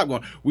 It's a cop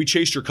going, "We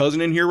chased your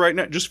cousin in here right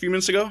now, just a few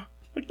minutes ago."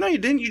 Like, no, you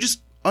didn't. You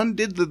just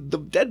undid the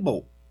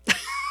deadbolt.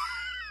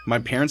 My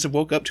parents have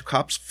woke up to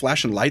cops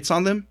flashing lights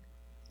on them,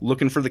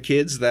 looking for the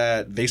kids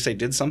that they say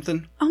did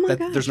something. Oh my God.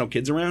 gosh. There's no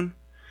kids around.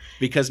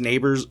 Because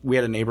we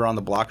had a neighbor on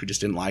the block who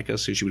just didn't like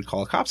us, so she would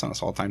call the cops on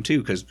us all the time too,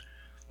 because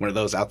one of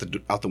those out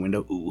the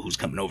window. Ooh, who's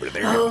coming over to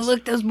their house?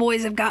 Look, those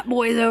boys have got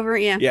boys over.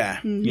 Yeah. Yeah.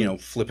 Mm-hmm.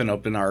 Flipping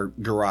open our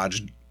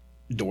garage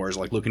doors,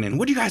 looking in.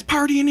 What are you guys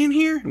partying in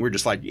here? And we're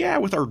just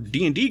with our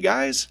D&D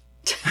guys.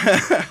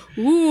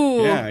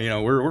 Ooh. Yeah.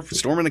 We're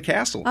storming the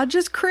castle. I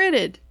just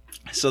critted.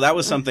 So that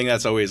was something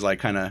that's always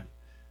kind of,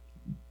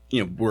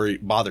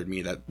 bothered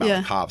me about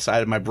the cops. I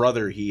had my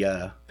brother. He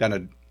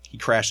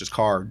crashed his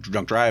car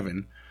drunk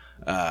driving.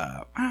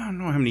 I don't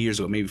know how many years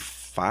ago, maybe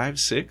 5,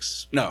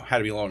 6? No, had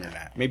to be longer than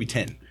that. Maybe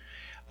 10.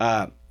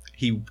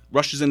 He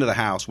rushes into the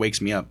house,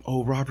 wakes me up.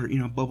 Oh, Robert,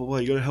 blah, blah, blah.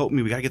 You got to help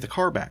me. We got to get the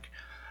car back.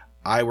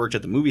 I worked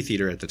at the movie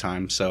theater at the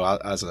time, so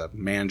I was a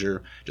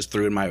manager, just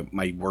threw in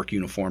my work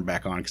uniform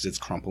back on because it's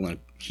crumpled in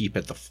a heap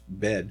at the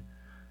bed.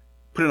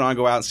 Put it on,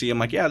 go out and see him.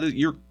 Like, yeah,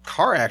 your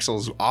car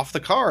axle's off the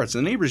car. It's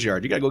in the neighbor's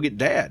yard. You got to go get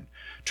Dad.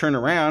 Turn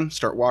around,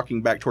 start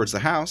walking back towards the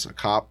house. A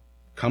cop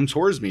comes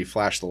towards me,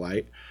 flash the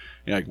light.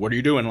 Like, what are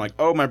you doing? I'm like,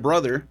 oh, my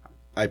brother.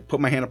 I put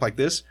my hand up like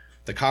this.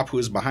 The cop who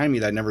was behind me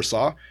that I never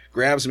saw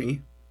grabs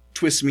me,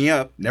 twists me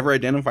up, never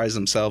identifies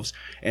themselves.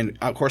 And,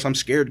 of course, I'm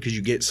scared because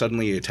you get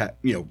suddenly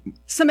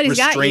somebody's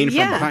restrained got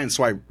you. from behind.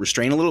 So I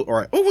restrain a little.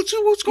 Or, what's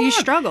going on? You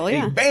struggle, and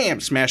yeah. he,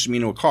 bam, smashed me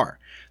into a car.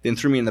 Then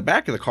threw me in the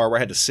back of the car where I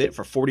had to sit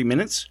for 40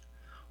 minutes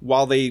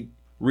while they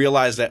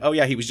realized that, oh,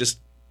 yeah, he was just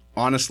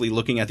honestly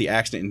looking at the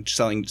accident and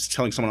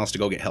telling someone else to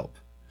go get help.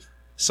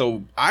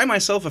 So I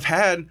myself have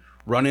had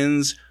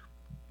run-ins,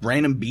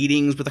 random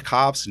beatings with the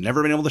cops,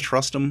 never been able to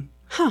trust them.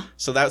 Huh.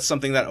 So that's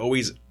something that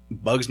always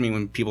bugs me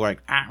when people are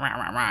like, rah,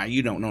 rah, rah,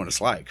 you don't know what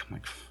it's like. I'm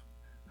like,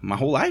 my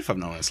whole life I've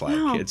known what it's like.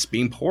 No. It's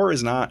being poor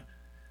is not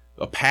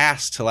a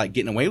pass to like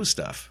getting away with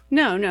stuff.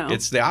 No.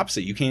 It's the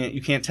opposite. You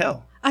can't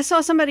tell. I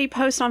saw somebody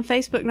post on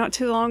Facebook not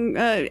too long,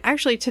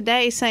 actually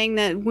today, saying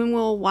that when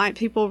will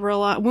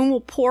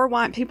poor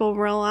white people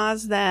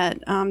realize that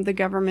the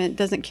government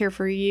doesn't care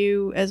for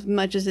you as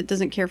much as it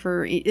doesn't care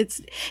for it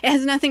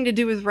has nothing to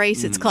do with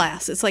race. It's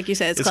class. It's like you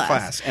said, it's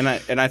class. And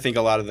I think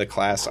a lot of the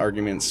class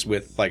arguments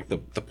with like the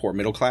poor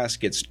middle class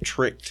gets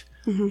tricked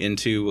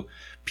into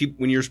people.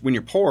 When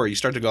you're poor, you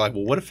start to go like,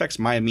 well, what affects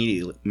my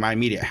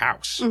immediate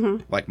house,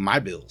 like my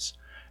bills,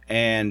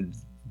 and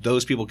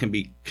those people can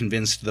be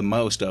convinced the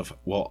most of,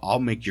 well,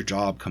 I'll make your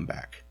job come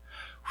back.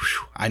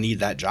 Whew, I need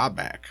that job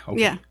back. Okay.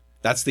 Yeah.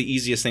 That's the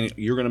easiest thing.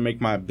 You're going to make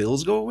my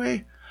bills go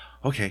away?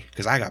 Okay,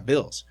 because I got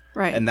bills.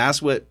 Right. And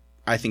that's what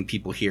I think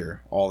people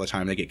hear all the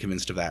time. They get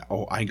convinced of that.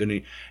 Oh, I'm going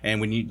to... And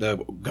when the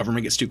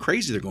government gets too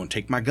crazy, they're going to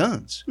take my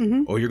guns.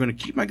 Oh, you're going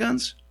to keep my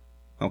guns?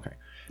 Okay.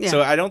 Yeah.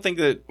 So I don't think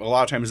that a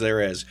lot of times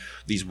they're as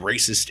these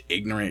racist,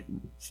 ignorant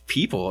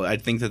people. I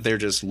think that they're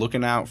just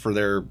looking out for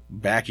their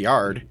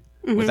backyard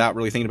without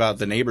really thinking about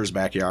the neighbor's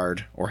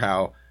backyard or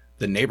how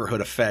the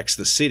neighborhood affects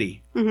the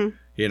city,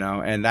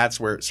 and that's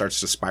where it starts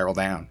to spiral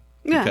down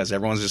because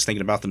everyone's just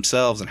thinking about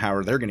themselves and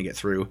how they're going to get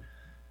through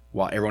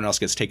while everyone else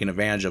gets taken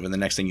advantage of. And the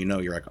next thing you know,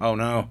 you're like, oh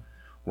no,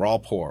 we're all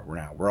poor.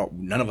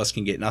 None of us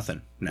can get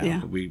nothing now.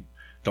 Yeah. We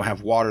don't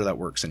have water that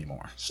works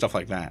anymore. Stuff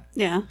like that.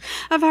 Yeah.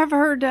 I've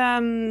heard,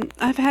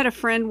 I've had a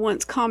friend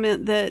once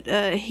comment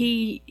that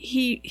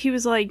he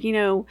was like,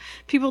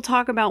 people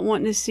talk about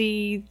wanting to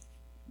see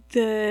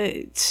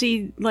the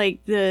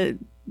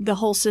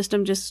whole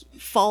system just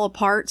fall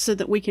apart so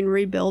that we can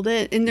rebuild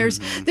it. And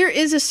there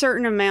is a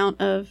certain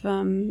amount of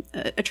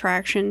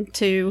attraction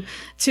to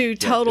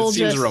total. It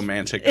seems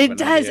romantic. It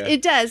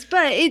does,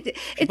 but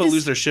people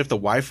lose their shift. The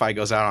Wi-Fi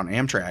goes out on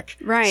Amtrak,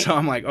 right? So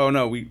I'm like, oh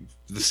no,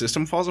 the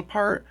system falls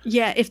apart.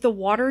 Yeah, if the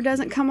water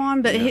doesn't come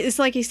on, but it's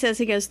like he says,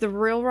 the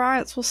real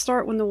riots will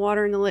start when the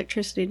water and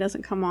electricity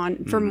doesn't come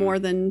on for more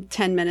than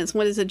 10 minutes.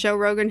 What is it, Joe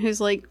Rogan,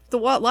 who's like, the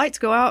lights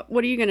go out,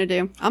 what are you going to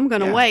do? I'm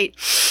going to wait.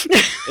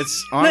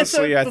 It's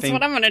honestly, I think that's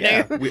what I'm going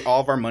to do.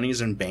 All of our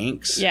money's in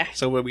banks. Yeah.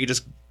 So we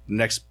just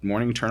next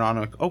morning turn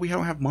on, we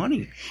don't have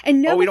money.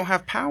 And we don't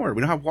have power.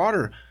 We don't have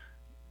water.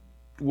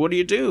 What do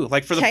you do?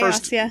 Like for the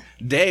first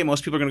day,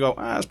 most people are going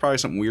to go, there's probably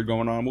something weird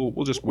going on.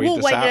 We'll just wait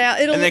this out.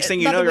 And the next thing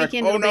you know, you're like,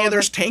 oh no,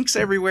 there's tanks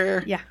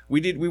everywhere. Yeah.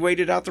 We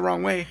waited out the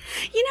wrong way.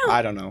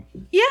 I don't know.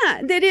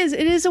 Yeah, it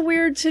is a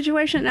weird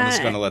situation. I'm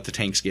just going to let the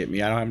tanks get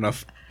me. I don't have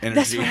enough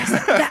energy.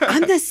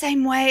 I'm the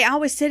same way. I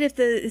always said if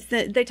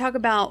they talk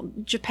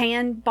about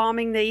Japan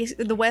bombing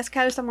the West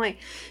Coast, I'm like,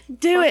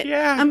 do it.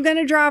 Yeah. I'm going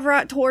to drive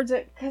right towards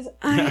it because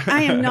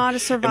I am not a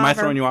survivor. Am I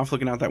throwing you off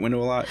looking out that window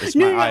a lot? It's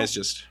my eyes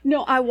just...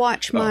 No, I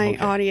watch my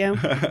audio.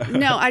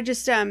 No, I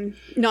just... I'm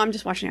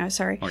just watching eyes,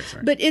 sorry. Okay,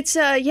 sorry. But it's,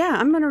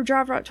 I'm going to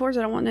drive right towards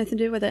it. I want nothing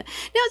to do with it.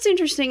 Now, it's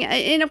interesting.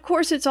 And of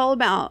course, it's all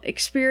about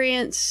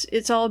experience.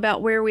 It's all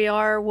about where we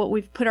are, what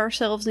we've put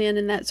ourselves in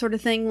and that sort of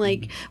thing.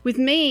 Like with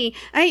me,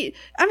 I've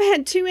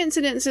had 2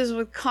 incidences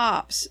with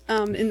cops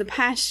in the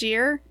past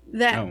year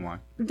that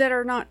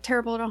are not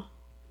terrible at all.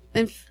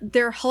 And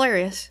they're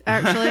hilarious,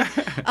 actually.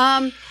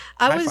 High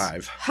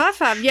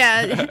five,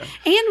 yeah.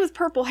 And with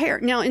purple hair.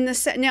 Now,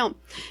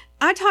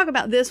 I talk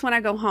about this when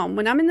I go home.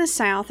 When I'm in the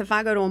South, if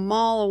I go to a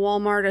mall, a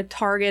Walmart, a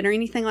Target, or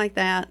anything like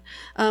that,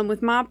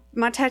 with my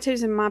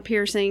tattoos and my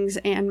piercings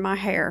and my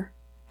hair,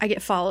 I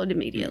get followed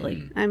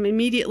immediately. I'm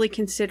immediately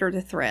considered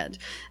a threat.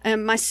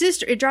 My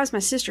sister, it drives my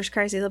sisters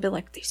crazy. They'll be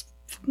like, these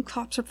fucking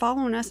cops are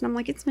following us. And I'm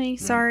like, it's me.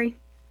 Sorry.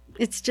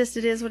 It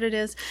is what it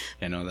is.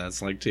 I know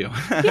that's like too.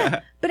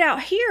 Yeah. But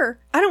out here,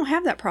 I don't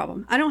have that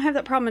problem. I don't have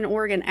that problem in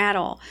Oregon at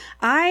all.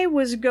 I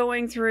was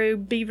going through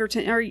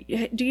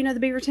Beaverton. Do you know the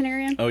Beaverton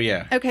area? Oh,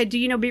 yeah. Okay. Do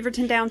you know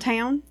Beaverton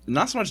downtown?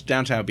 Not so much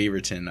downtown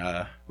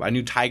Beaverton. I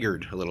knew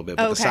Tigard a little bit,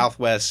 but the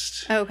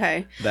Southwest.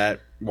 Okay. That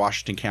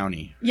Washington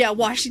County. Yeah,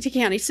 Washington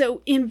County.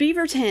 So in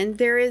Beaverton,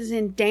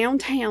 in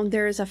downtown,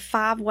 there is a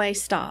 5-way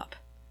stop.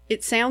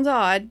 It sounds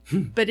odd,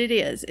 but it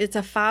is. It's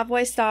a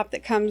 5-way stop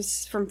that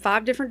comes from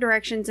 5 different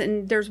directions,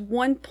 and there's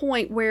one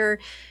point where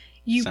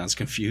Sounds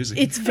confusing.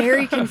 It's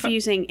very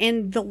confusing,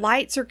 and the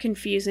lights are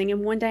confusing.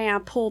 And one day I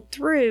pulled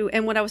through,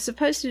 and what I was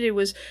supposed to do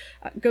was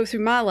go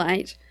through my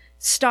light,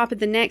 stop at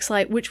the next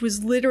light, which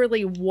was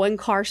literally 1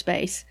 car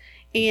space,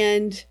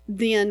 and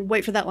then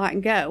wait for that light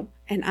and go.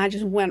 And I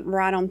just went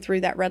right on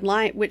through that red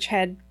light, which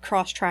had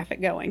cross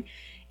traffic going.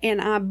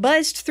 And I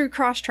buzzed through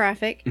cross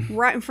traffic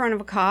right in front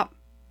of a cop,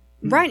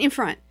 right in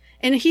front.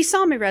 And he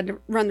saw me run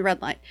the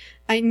red light.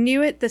 I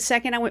knew it the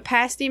second I went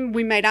past him.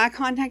 We made eye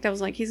contact. I was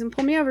like, he's going to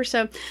pull me over.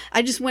 So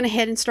I just went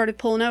ahead and started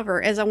pulling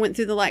over as I went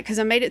through the light because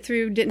I made it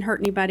through, didn't hurt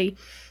anybody.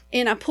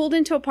 And I pulled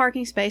into a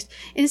parking space.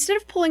 And instead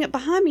of pulling up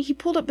behind me, he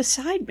pulled up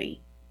beside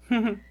me.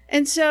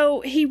 And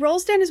so he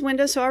rolls down his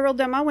window. So I rolled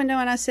down my window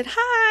and I said,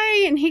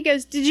 hi. And he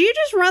goes, did you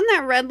just run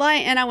that red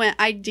light? And I went,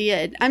 I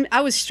did.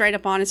 I was straight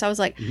up honest. I was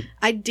like,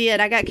 I did.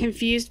 I got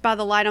confused by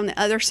the light on the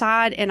other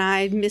side and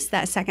I missed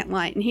that second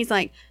light. And he's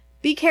like,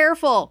 be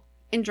careful,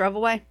 and drove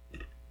away.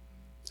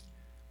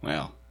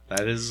 Well,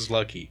 that is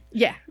lucky.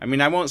 Yeah. I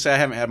mean, I won't say I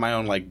haven't had my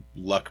own, like,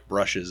 luck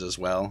brushes as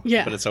well.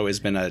 Yeah. But it's always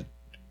been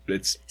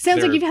Sounds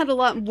like you've had a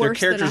lot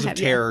worse than I have. They're characters of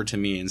terror to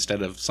me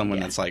instead of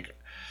someone that's like,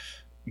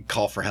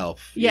 call for help.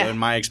 Yeah. You know, in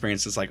my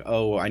experience, it's like,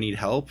 oh, I need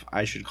help.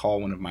 I should call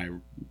one of my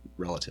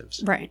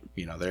relatives. Right.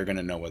 You know, they're going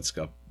to know what's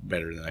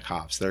better than the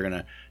cops. They're going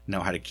to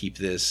know how to keep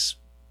this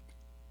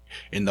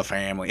in the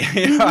family.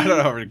 You know, I don't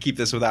know how to keep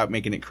this without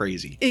making it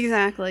crazy.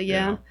 Exactly,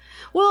 yeah. You know?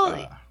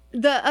 Well,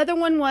 the other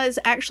one was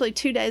actually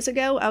 2 days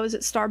ago. I was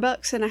at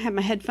Starbucks and I had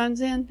my headphones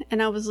in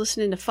and I was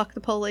listening to Fuck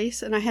the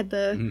Police and I had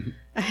the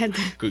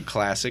good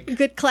classic.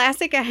 Good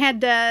classic. I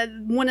had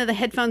one of the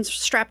headphones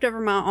strapped over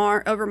my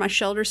arm, over my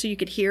shoulder so you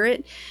could hear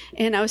it.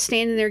 And I was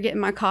standing there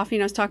getting my coffee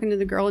and I was talking to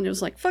the girl and it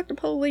was like, fuck the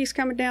police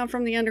coming down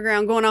from the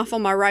underground, going off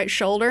on my right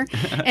shoulder.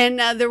 And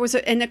there was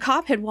the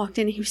cop had walked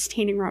in and he was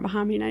standing right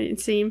behind me and I didn't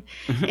see him.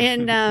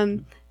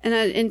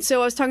 And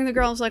so I was talking to the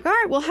girl. I was like, all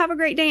right, well, have a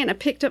great day. And I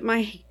picked up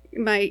my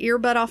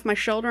earbud off my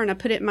shoulder and I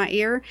put it in my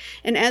ear.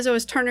 And as I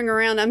was turning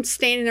around, I'm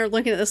standing there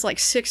looking at this like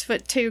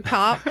 6'2"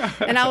 cop.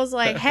 And I was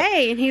like,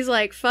 hey. And he's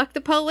like, fuck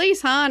the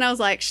police, huh? And I was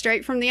like,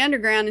 straight from the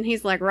underground. And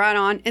he's like, right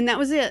on. And that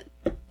was it.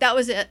 That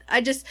was it.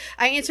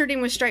 I answered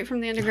him with straight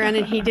from the underground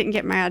and he didn't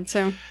get mad.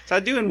 So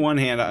I do, in one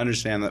hand, I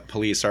understand that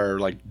police are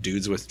like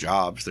dudes with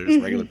jobs. They're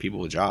just regular people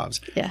with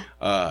jobs. Yeah.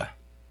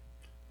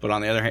 But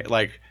on the other hand,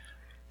 like,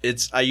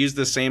 I use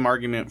the same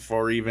argument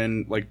for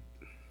even like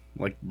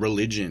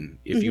religion.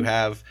 If you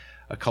have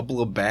a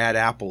couple of bad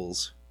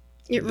apples,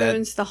 it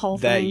ruins the whole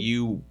that thing.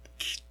 you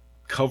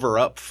cover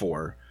up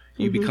for,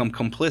 you become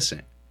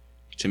complicit.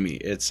 To me,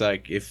 it's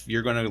like, if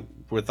you're gonna,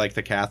 with like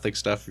the Catholic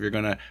stuff, if you're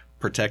gonna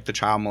protect the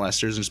child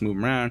molesters and just move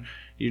them around,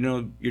 you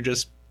know, you're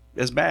just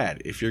as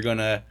bad. If you're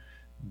gonna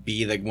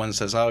be the one that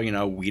says, oh, you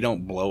know, we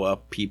don't blow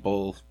up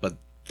people, but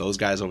those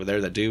guys over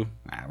there that do,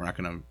 we're not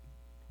gonna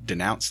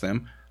denounce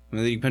them.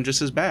 Then you become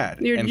just as bad.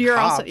 You're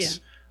cops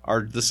also,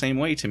 are the same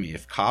way to me.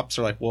 If cops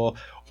are like, well,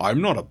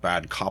 I'm not a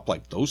bad cop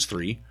like those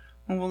three,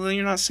 well, then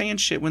you're not saying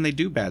shit when they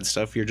do bad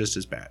stuff. You're just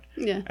as bad.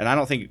 Yeah. And I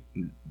don't think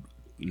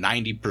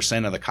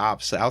 90% of the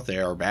cops out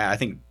there are bad. I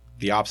think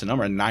the opposite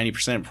number,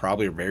 90%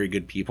 probably are very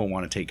good people,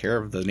 want to take care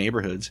of the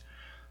neighborhoods.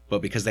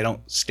 But because they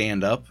don't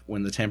stand up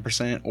when the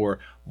 10% or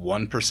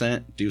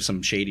 1% do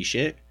some shady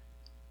shit,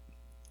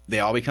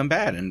 they all become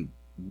bad. And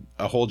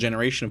a whole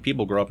generation of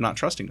people grow up not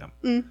trusting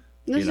them.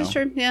 This is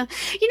true, yeah.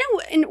 You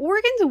know, and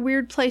Oregon's a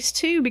weird place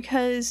too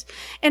because,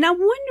 and I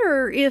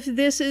wonder if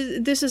this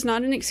is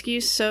not an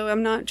excuse, so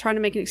I'm not trying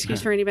to make an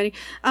excuse for anybody.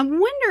 I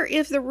wonder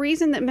if the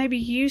reason that maybe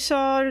you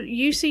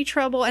see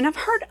trouble, and I've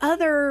heard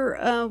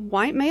other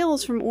white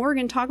males from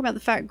Oregon talk about the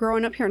fact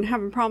growing up here and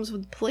having problems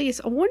with the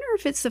police. I wonder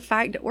if it's the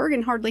fact that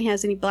Oregon hardly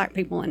has any black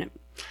people in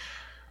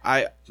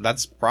it.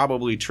 That's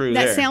probably true.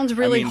 That sounds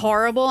really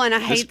horrible, and I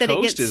hate that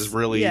it gets. This coast is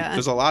really,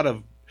 there's a lot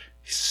of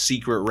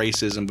secret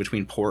racism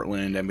between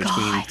Portland and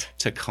between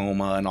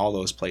Tacoma and all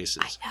those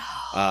places.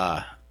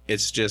 I know.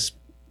 It's just,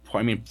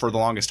 I mean, for the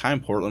longest time,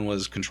 Portland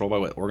was controlled by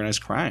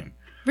organized crime.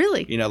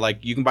 Really? You know,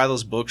 like, you can buy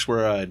those books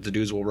where the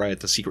dudes will write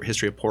The Secret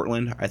History of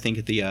Portland. I think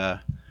at the,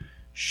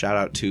 shout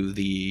out to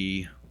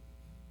the,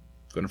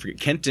 I'm going to forget,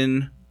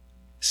 Kenton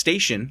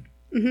Station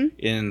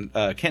in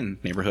Kenton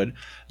neighborhood.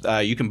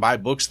 You can buy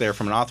books there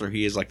from an author.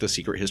 He is like The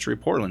Secret History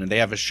of Portland. And they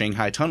have a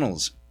Shanghai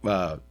Tunnels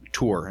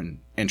tour and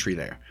entry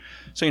there.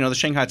 So, you know, the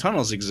Shanghai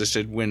Tunnels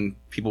existed when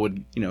people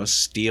would, you know,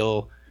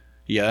 steal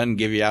you and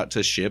give you out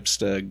to ships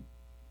to,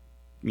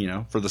 you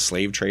know, for the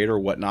slave trade or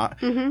whatnot.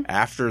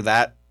 After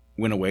that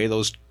went away,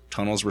 those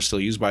tunnels were still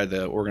used by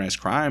the organized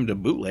crime to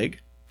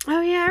bootleg.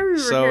 Oh, yeah, I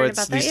remember hearing about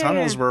that. These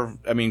tunnels were,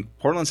 I mean,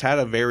 Portland's had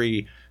a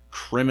very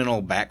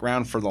criminal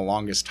background for the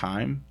longest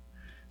time.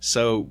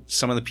 So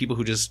some of the people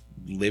who just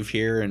live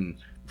here and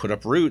put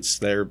up roots,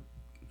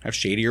 have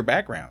shadier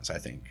backgrounds, I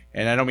think.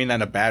 And I don't mean that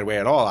in a bad way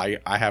at all. I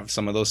have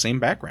some of those same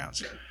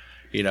backgrounds.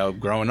 You know,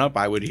 growing up,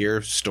 I would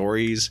hear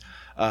stories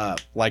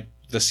like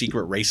the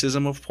secret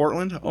racism of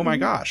Portland. Oh my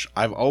gosh.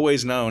 I've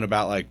always known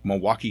about like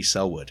Milwaukee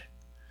Sellwood.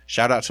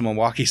 Shout out to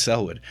Milwaukee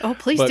Sellwood. Oh,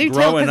 please do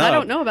tell, because I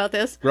don't know about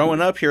this.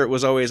 Growing up here, it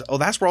was always,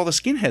 that's where all the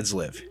skinheads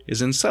live,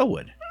 is in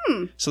Sellwood.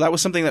 So that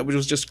was something that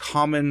was just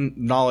common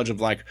knowledge of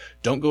like,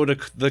 don't go to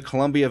the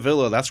Columbia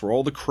Villa, that's where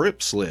all the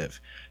Crips live.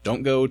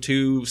 Don't go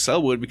to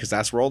Sellwood because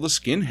that's where all the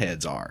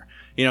skinheads are.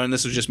 You know, and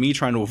this was just me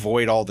trying to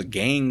avoid all the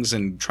gangs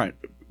and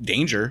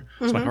danger.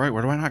 So I'm like, all right,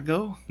 where do I not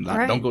go?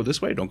 Don't go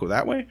this way, don't go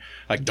that way.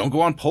 Like, don't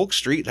go on Polk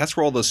Street. That's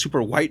where all the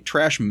super white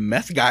trash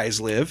meth guys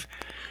live,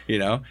 you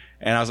know?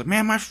 And I was like,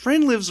 man, my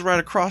friend lives right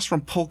across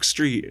from Polk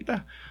Street.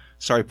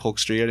 Sorry, Polk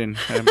Street.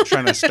 I'm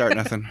trying to start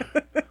nothing.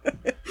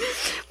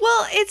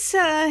 Well, it's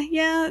I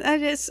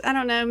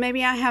don't know.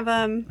 Maybe I have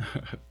a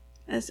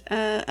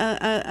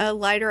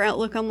lighter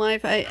outlook on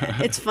life.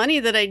 It's funny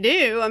that I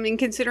do. I mean,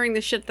 considering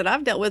the shit that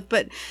I've dealt with,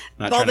 but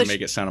not trying to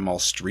make it sound I'm all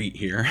street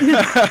here.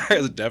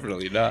 It's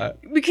definitely not.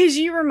 Because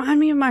you remind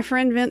me of my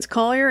friend Vince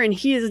Collier, and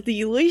he is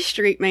the least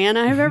street man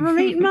I have ever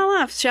met in my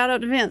life. Shout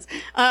out to Vince.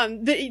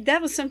 That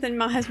was something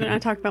my husband and I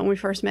talked about when we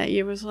first met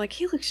you. It was like,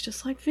 he looks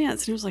just like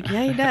Vince, and he was like,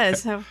 yeah, he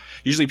does. So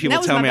usually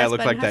people tell me I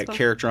look like that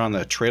character on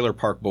the Trailer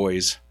Park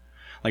Boys.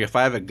 Like if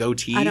I have a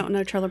goatee, I don't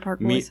know Trailer Park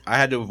Boys. I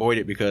had to avoid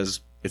it because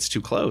it's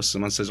too close.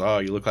 Someone says, "Oh,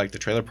 you look like the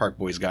Trailer Park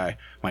Boys guy."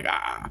 I'm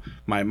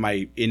like,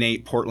 my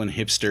innate Portland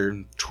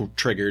hipster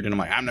triggered, and I'm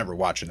like, I'm never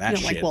watching that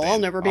shit. Like, well, I'll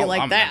never be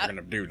like that. I'm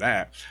never gonna do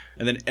that.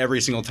 And then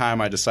every single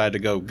time I decide to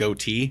go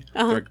goatee,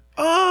 they're like,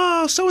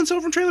 "Oh, so and so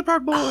from Trailer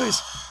Park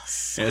Boys."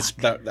 And it's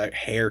that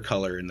hair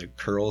color and the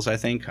curls. I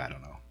think I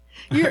don't know.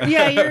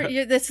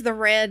 You're that's the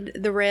red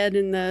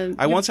and the.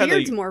 I once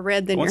had more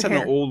red than your hair. Once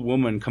had an old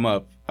woman come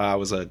up. I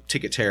was a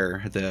ticket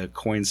teller at the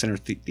Coin Center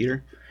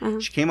Theater.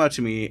 She came up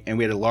to me, and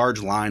we had a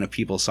large line of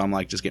people. So I'm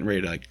like, just getting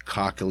ready to like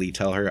cockily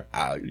tell her,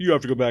 "You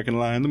have to go back in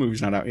line. The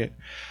movie's not out yet."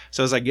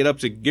 So as I get up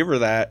to give her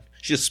that,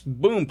 she just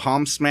boom,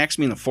 palm smacks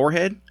me in the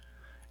forehead,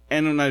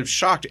 and when I'm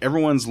shocked,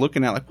 everyone's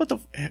looking at like, "What the?"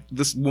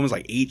 This woman's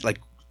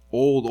like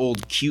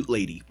old cute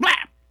lady, blah!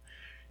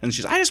 And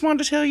she's, "I just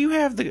wanted to tell you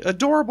have the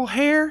adorable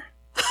hair."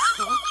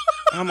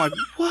 And I'm like,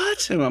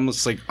 "What?" And I'm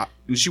just like,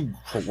 and she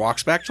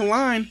walks back to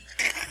line.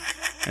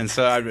 And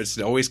so I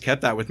just always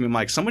kept that with me. I'm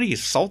like, somebody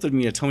assaulted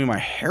me to tell me my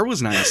hair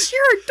was nice.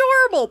 You're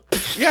adorable.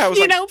 Yeah, I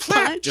was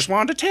like, just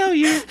wanted to tell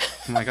you.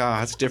 I'm like, oh,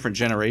 that's different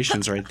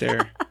generations right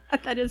there.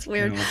 That is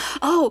weird. You know.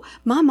 Oh,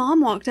 my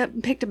mom walked up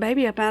and picked a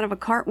baby up out of a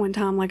cart one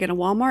time, like at a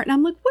Walmart, and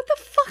I'm like, "What the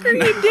fuck are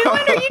you doing?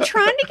 Are you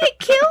trying to get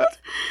killed?"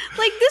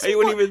 Like this. You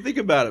wouldn't even think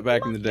about it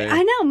back in the day.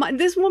 I know.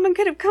 This woman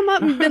could have come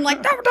up and been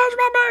like, "Don't touch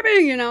my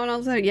baby," you know. And I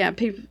was like, "Yeah,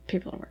 people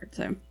are weird."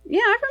 So yeah,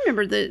 I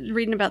remember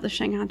reading about the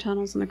Shanghai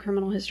tunnels and the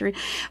criminal history.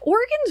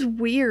 Oregon's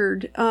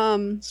weird.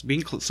 It's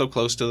being so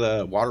close to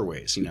the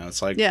waterways. You know,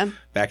 it's like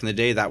back in the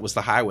day that was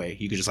the highway.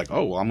 You could just like,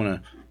 oh, well,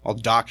 I'll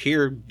dock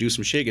here, do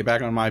some shit, get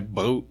back on my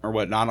boat or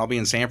whatnot. I'll be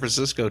in San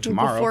Francisco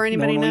tomorrow. Before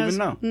anybody knows.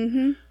 No one will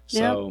even know.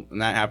 So,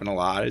 and that happened a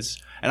lot.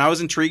 And I was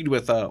intrigued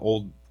with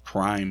old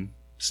crime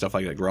stuff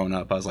like that growing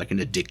up. I was like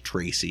into Dick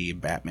Tracy,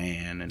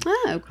 Batman, and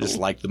just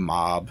like the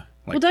mob.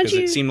 Like, well,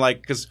 it seemed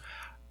like, because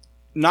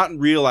not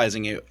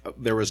realizing it,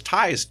 there was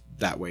ties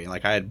that way.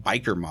 Like I had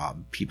biker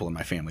mob people in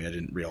my family I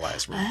didn't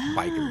realize were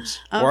bikers.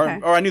 Okay.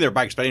 Or I knew they were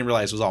bikers, but I didn't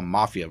realize it was all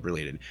mafia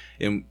related.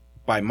 And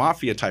by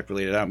mafia type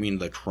related, I don't mean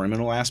the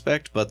criminal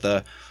aspect, but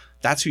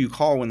that's who you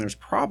call when there's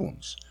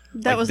problems.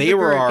 They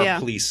were our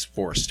police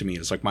force to me.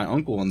 It's like my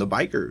uncle and the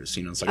bikers.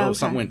 You know, it's like, if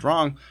something went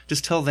wrong,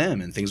 just tell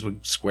them and things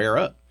would square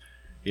up.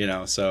 You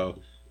know, so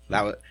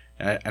that was,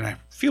 and I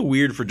feel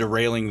weird for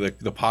derailing the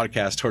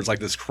podcast towards like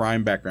this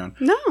crime background.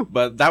 No,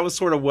 but that was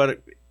sort of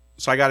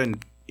so I got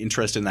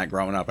interested in that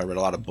growing up. I read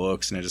a lot of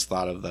books, and I just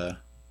thought of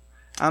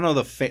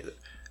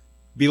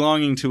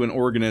belonging to an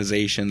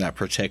organization that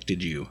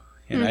protected you.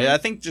 And I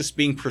think just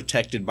being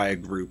protected by a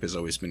group has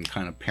always been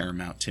kind of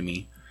paramount to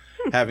me.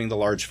 Having the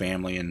large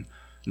family and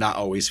not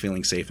always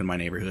feeling safe in my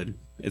neighborhood.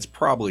 It's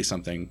probably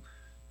something,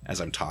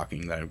 as I'm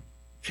talking, that I'm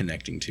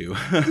connecting to.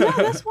 No,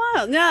 that's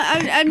wild. No,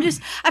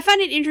 I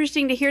find it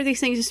interesting to hear these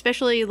things,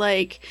 especially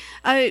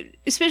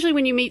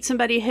when you meet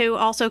somebody who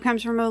also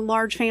comes from a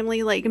large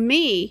family like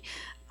me.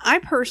 I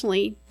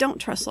personally don't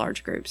trust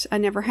large groups. I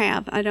never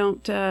have. I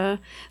don't, Yeah,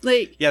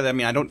 I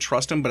mean, I don't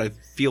trust them, but I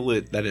feel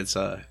that it's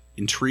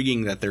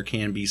intriguing that there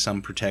can be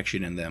some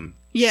protection in them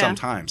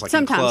sometimes, like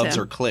in clubs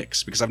or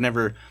cliques, because I've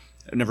never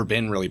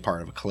been really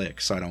part of a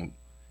clique, so I don't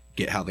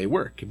get how they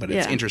work, but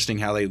it's interesting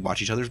how they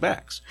watch each other's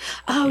backs.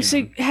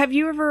 So have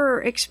you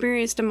ever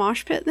experienced a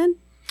mosh pit then?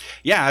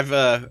 Yeah,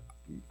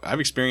 I've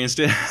experienced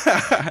it.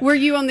 Were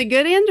you on the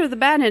good end or the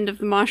bad end of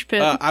the mosh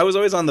pit? I was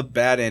always on the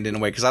bad end in a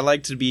way, because I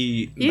like to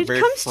be it very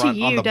comes front to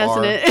you, on the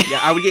doesn't bar. It? Yeah,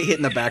 I would get hit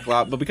in the back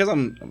lot, but because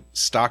I'm a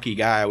stocky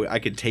guy, I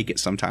could take it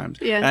sometimes.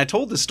 Yeah. And I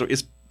told this story.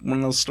 It's one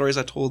of those stories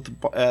I told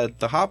at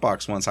the Hot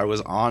Box once. I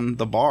was on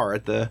the bar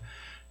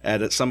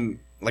at some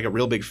like a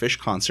Real Big Fish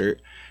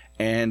concert,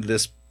 and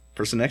this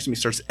person next to me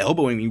starts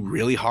elbowing me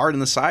really hard in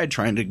the side,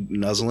 trying to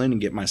nuzzle in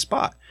and get my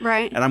spot.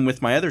 Right. And I'm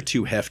with my other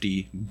 2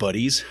 hefty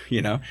buddies,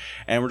 you know,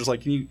 and we're just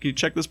like, can you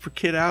check this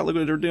kid out? Look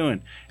what they're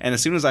doing. And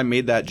as soon as I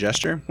made that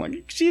gesture, I'm like,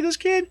 you see this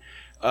kid?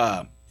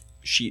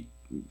 She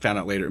found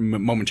out later,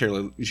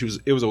 momentarily,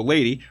 it was a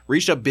lady,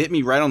 reached up, bit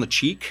me right on the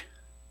cheek.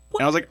 What?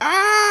 And I was like,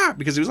 ah!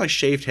 Because it was like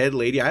shaved head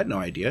lady. I had no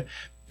idea.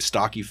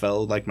 Stocky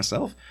fellow like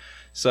myself.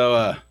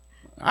 So,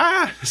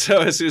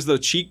 So as soon as the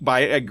cheek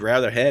bite, I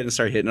grabbed her head and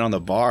started hitting it on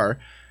the bar.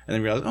 And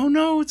then realized, oh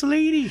no, it's a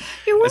lady.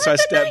 You're one and so of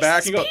the I stepped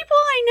back nicest and go, people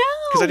I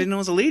know. because I didn't know it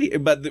was a lady.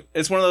 But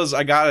it's one of those,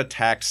 I got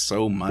attacked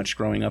so much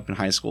growing up in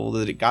high school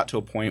that it got to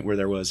a point where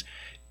there was,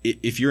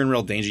 if you're in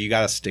real danger, you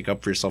got to stick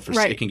up for yourself or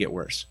it can get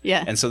worse.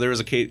 Yeah. And so there was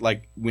a case,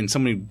 like when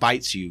somebody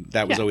bites you,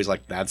 that was always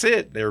like, that's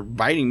it. They're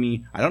biting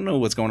me. I don't know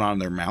what's going on in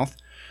their mouth.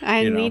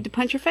 I need to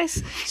punch your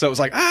face. So it was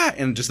like,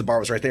 and just the bar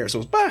was right there. So it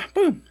was, bah,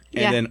 boom.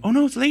 And then, oh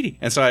no, it's a lady.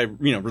 And so I,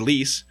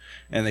 release,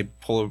 and they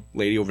pull a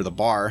lady over the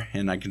bar,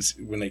 and I can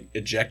see when they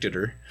ejected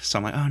her. So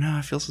I'm like, oh no,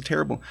 I feel so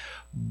terrible.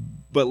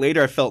 But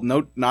later I felt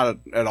not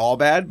at all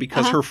bad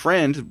because her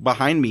friend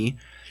behind me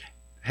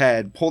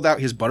had pulled out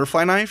his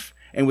butterfly knife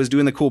and was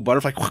doing the cool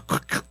butterfly,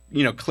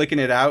 clicking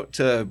it out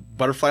to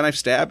butterfly knife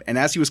stab. And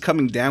as he was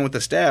coming down with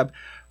the stab,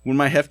 one of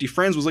my hefty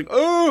friends was like,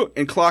 oh,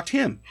 and clocked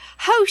him.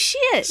 Oh,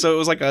 shit. So it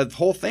was like a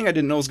whole thing I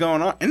didn't know was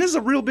going on. And this is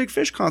a real big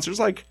Fish concert.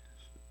 It's like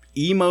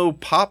emo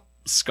pop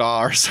ska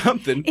or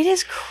something. It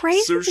is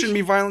crazy. So there shouldn't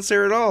be violence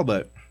there at all.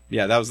 But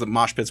yeah, that was the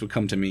mosh pits would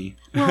come to me.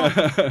 Well,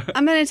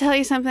 I'm going to tell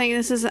you something.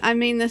 I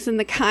mean this in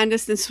the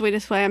kindest and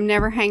sweetest way. I'm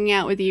never hanging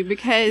out with you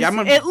because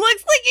it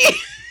looks like you...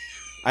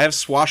 I have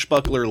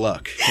swashbuckler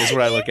luck is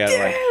what I look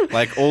at.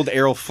 Like old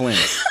Errol Flynn.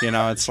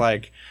 It's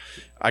like...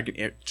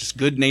 just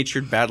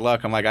good-natured bad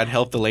luck. I'm like, I'd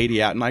help the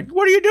lady out. And like,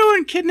 what are you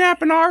doing?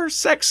 Kidnapping our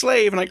sex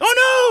slave? And like,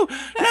 oh no,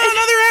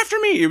 they're after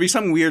me. It'd be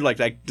something weird like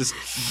just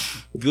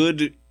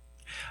good,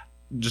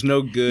 just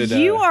no good.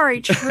 You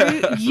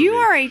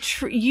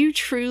you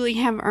truly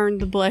have earned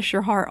the bless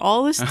your heart.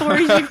 All the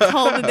stories you've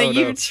told that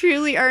you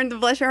truly earned the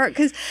bless your heart.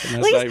 Because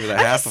like, I'm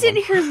just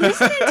sitting here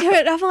listening to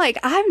it. I'm like,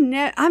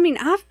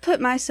 I've put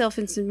myself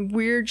in some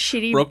weird,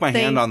 shitty. Broke my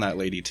hand on that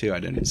lady too. I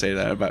didn't say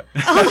that about.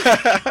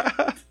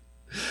 Oh.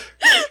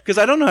 Because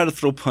I don't know how to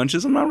throw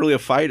punches. I'm not really a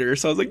fighter.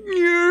 So I was like,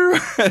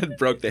 yeah.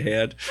 Broke the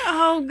hand.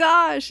 Oh,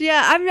 gosh.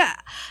 Yeah.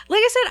 Like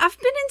I said,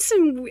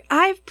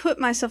 I've put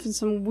myself in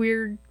some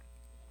weird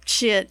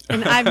shit.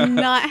 And I've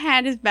not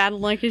had as bad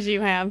luck as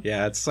you have.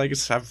 Yeah. It's like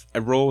I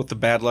roll with the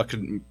bad luck.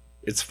 And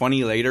it's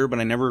funny later, but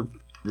I never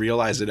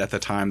realized it at the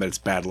time that it's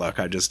bad luck.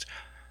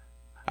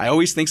 I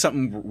always think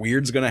something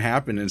weird's going to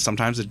happen. And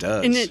sometimes it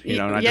does. And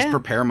I just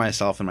prepare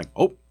myself. And I'm like,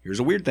 oh. Here's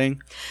a weird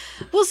thing.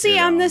 Well, see,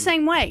 I'm the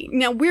same way.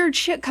 Now, weird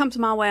shit comes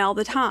my way all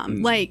the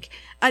time. Like,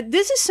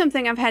 this is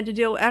something I've had to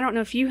deal with. I don't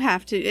know if you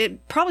have to.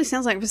 It probably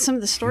sounds like with some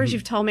of the stories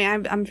you've told me,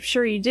 I'm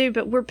sure you do,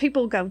 but where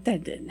people go,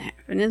 that didn't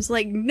happen. It's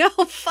like, no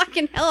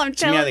fucking hell, I'm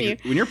telling you.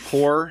 When you're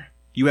poor,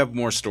 you have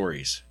more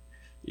stories.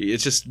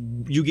 It's just,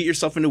 you get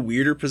yourself into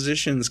weirder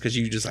positions because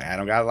you just, I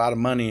don't got a lot of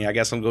money. I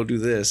guess I'll go do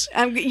this.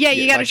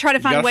 You got to try to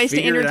find ways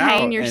to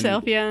entertain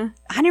yourself. Yeah.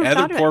 I never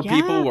thought about it. Other poor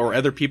people or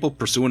other people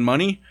pursuing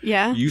money.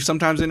 Yeah. You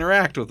sometimes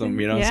interact with them.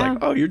 It's like,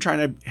 oh, you're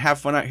trying to have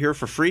fun out here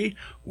for free.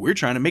 We're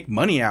trying to make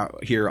money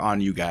out here on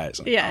you guys.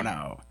 Like, oh,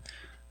 no.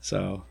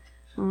 So,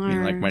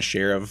 like my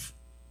share of,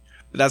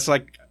 that's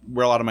like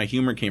where a lot of my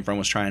humor came from,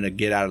 was trying to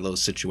get out of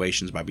those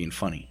situations by being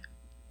funny.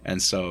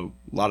 And so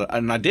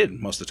and I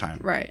did most of the time.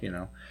 Right.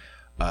 Yeah.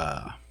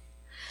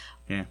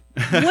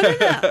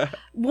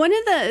 One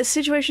of the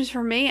situations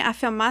for me I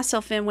found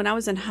myself in when I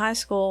was in high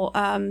school,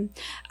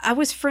 I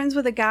was friends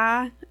with a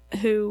guy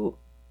who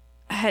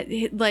had,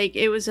 like,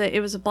 it was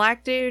a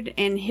black dude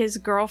and his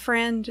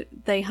girlfriend.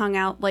 They hung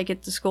out like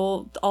at the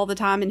school all the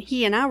time, and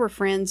he and I were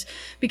friends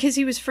because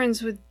he was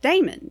friends with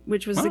Damon,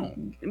 which was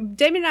Damon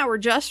and I were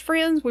just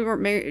friends. We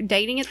weren't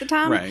dating at the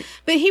time, right?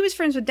 But he was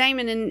friends with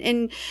Damon,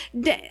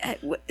 okay.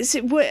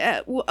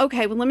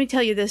 Well, let me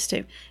tell you this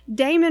too.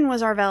 Damon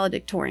was our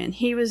valedictorian.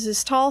 He was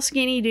this tall,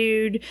 skinny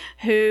dude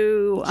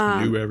who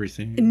knew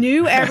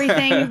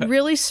everything.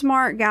 Really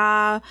smart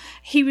guy.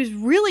 He was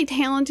really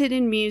talented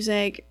in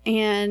music,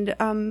 and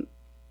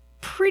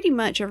pretty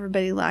much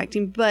everybody liked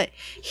him, but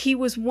he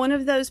was one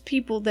of those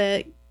people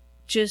that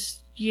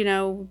just,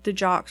 the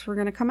jocks were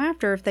going to come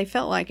after if they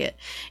felt like it.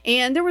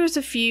 And there was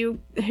a few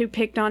who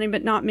picked on him,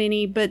 but not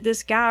many. But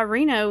this guy,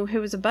 Reno,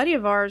 who was a buddy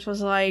of ours,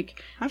 was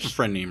like... I have a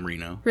friend named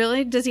Reno.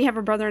 Really? Does he have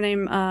a brother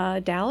named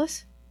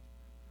Dallas?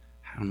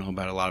 I don't know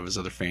about a lot of his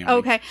other family.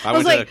 Okay. I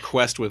went to a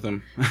quest with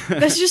him.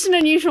 That's just an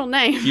unusual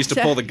name. He used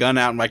to pull the gun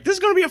out and like, this is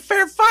going to be a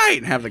fair fight,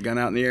 and have the gun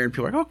out in the air, and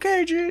people are like,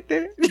 okay, dude.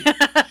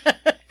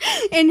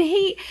 And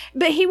he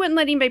wouldn't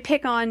let anybody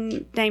pick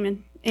on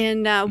Damon.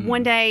 And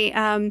one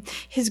day,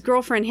 his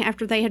girlfriend,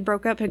 after they had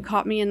broke up, had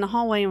caught me in the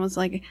hallway and was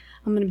like,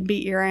 I'm going to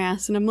beat your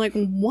ass. And I'm like,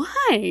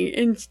 why?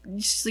 And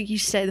she's like, you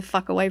stay the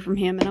fuck away from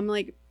him. And I'm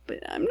like, but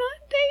I'm not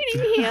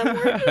dating him.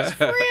 We're just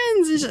friends.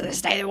 And she's like,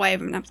 stay away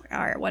from him. And I'm like,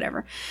 all right,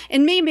 whatever.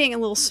 And me being a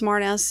little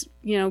smart ass,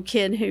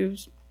 kid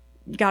who's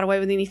got away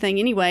with anything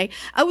anyway.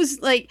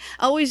 I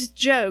always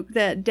joke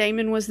that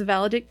Damon was the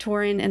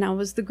valedictorian and I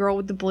was the girl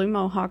with the blue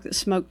mohawk that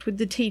smoked with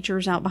the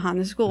teachers out behind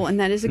the school. And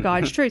that is a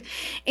God's truth.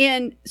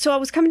 And so I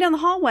was coming down the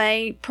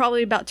hallway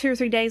probably about 2 or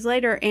 3 days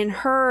later, and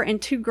her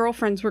and 2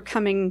 girlfriends were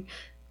coming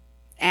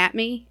at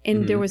me,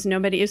 and there was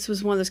nobody. This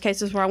was one of those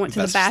cases where I went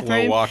to the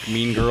bathroom. Slow walk,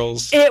 Mean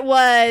Girls. It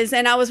was,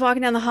 and I was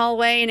walking down the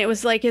hallway, and it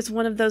was like it's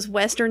one of those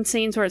Western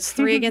scenes where it's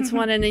 3 against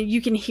 1, and then you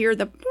can hear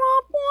the womp,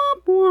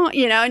 womp, womp,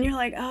 you know, and you're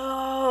like,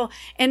 oh.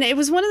 And it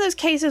was one of those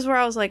cases where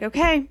I was like,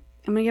 okay,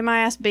 I'm gonna get my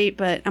ass beat,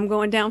 but I'm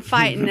going down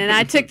fighting. And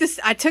I took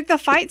the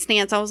fight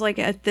stance. I was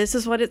like, this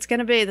is what it's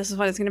gonna be. This is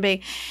what it's gonna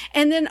be.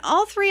 And then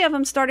all 3 of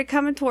them started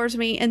coming towards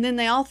me, and then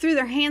they all threw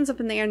their hands up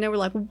in the air, and they were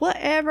like,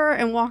 whatever,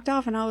 and walked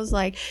off. And I was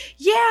like,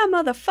 yeah,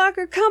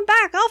 motherfucker, come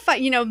back. I'll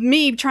fight. You know,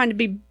 me trying to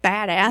be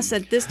badass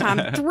at this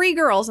time. 3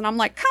 girls, and I'm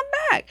like, come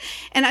back.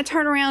 And I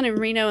turn around, and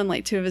Reno and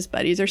like 2 of his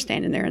buddies are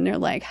standing there, and they're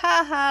like,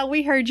 ha ha,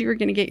 we heard you were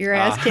gonna get your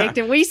ass kicked,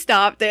 and we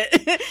stopped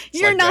it.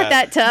 You're like not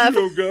that tough.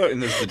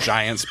 And there's the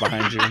giants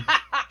behind you.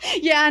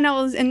 Yeah,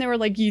 and they were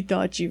like, you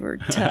thought you were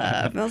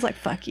tough. And I was like,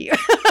 fuck you.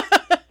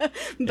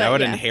 But, I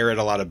would inherit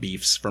a lot of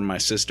beefs from my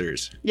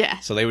sisters. Yeah.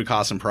 So they would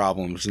cause some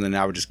problems, and then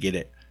I would just get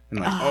it. And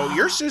like, oh,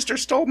 your sister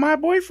stole my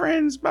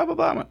boyfriend's, blah, blah,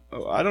 blah.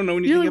 Oh, I don't know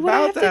anything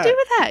about that. What do I have to do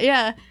with that?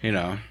 Yeah. You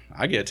know,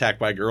 I get attacked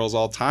by girls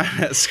all the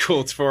time at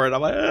school for it.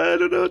 I'm like, I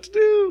don't know what to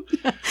do.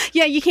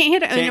 Yeah, you can't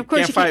hit it. And of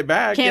course, can't fight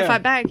back. Can't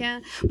fight back,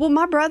 yeah. Well,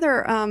 my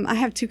brother, I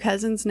have 2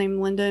 cousins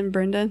named Linda and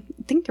Brenda.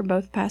 I think they're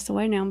both passed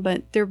away now,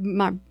 but they're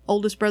my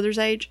oldest brother's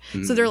age.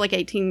 So they're like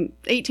 18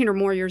 or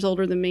more years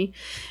older than me.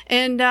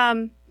 And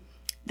one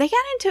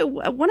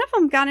of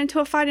them got into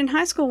a fight in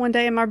high school one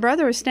day, and my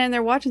brother was standing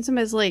there watching.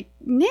 Somebody's like,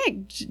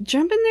 Nick,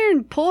 jump in there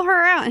and pull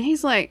her out. And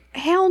he's like,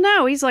 hell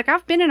no. He's like,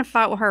 I've been in a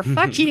fight with her.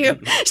 Fuck you.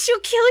 She'll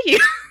kill you.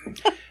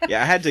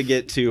 Yeah, I had to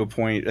get to a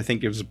point, I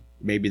think it was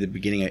maybe the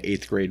beginning of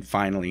 8th grade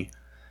finally,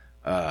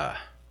 or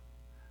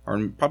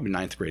probably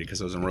 9th grade because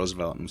I was in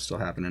Roosevelt and it was still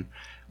happening,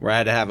 where I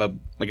had to have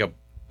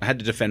I had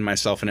to defend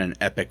myself in an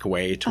epic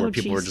way to where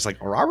people were just like,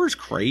 oh, Robert's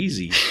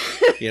crazy,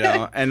 you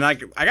know? And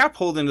like, I got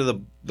pulled into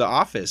the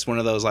office, one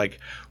of those like,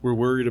 we're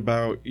worried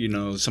about, you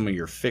know, some of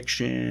your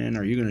fiction.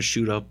 Are you going to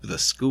shoot up the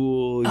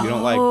school? You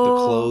don't like the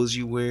clothes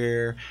you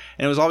wear.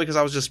 And it was all because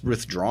I was just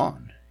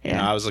withdrawn. Yeah. You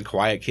know, I was a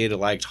quiet kid that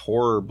liked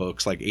horror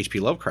books like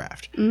H.P.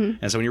 Lovecraft. Mm-hmm.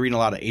 And so when you're reading a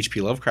lot of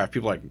H.P. Lovecraft,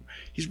 people are like,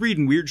 he's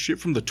reading weird shit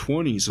from the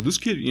 20s. So this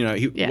kid, you know,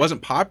 he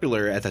wasn't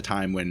popular at the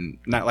time when,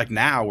 not like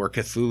now where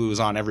Cthulhu was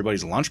on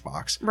everybody's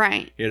lunchbox.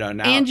 Right. You know,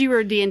 now. And you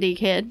were a D&D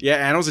kid. Yeah,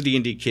 and I was a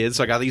D&D kid.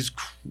 So I got these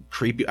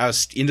creepy, I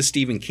was into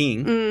Stephen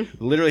King.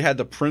 Literally had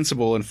the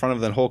principal in front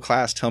of the whole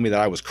class tell me that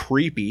I was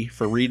creepy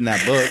for reading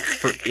that book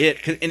for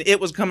it. And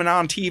it was coming out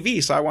on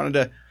TV. So I wanted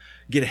to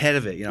get ahead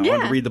of it. You know, I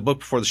wanted to read the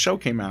book before the show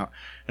came out.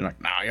 And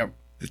like, nah, you know,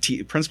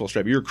 the principal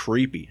strap, you're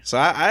creepy. So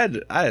I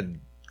had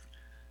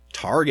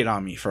target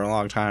on me for a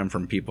long time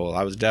from people.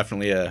 I was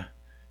definitely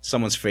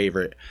someone's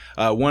favorite.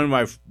 One of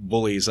my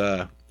bullies,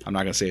 I'm not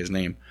going to say his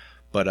name,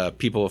 but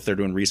people, if they're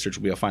doing research,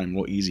 will be able to find him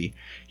real easy.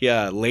 He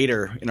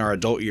later in our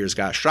adult years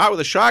got shot with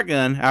a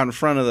shotgun out in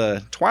front of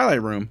the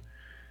Twilight Room.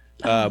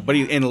 But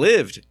he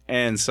lived.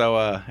 And so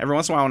every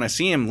once in a while when I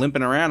see him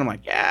limping around, I'm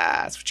like,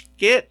 yeah, that's what you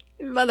get.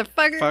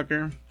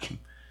 Motherfucker.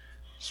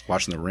 Just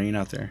watching the rain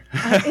out there.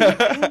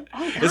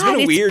 It's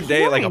been a weird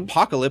day, like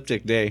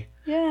apocalyptic day.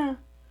 Yeah.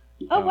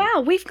 Oh,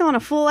 wow. We've gone a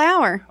full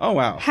hour. Oh,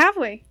 wow. Have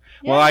we?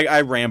 Yeah. Well, I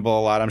ramble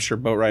a lot. I'm sure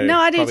Boat Rider. No,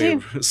 I do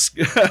too.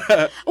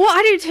 Well,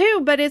 I do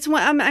too, but it's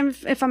when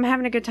if I'm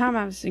having a good time,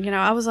 I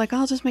was like,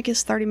 I'll just make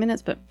this 30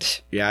 minutes,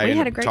 but yeah, I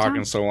had a great talking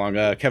time. So long.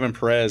 Kevin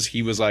Perez,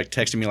 he was like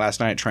texting me last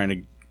night trying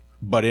to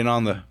butt in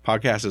on the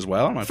podcast as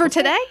well. I'm like, for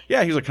today?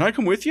 Yeah, he was like, can I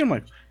come with you? I'm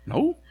like,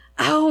 no.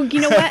 Oh, you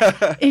know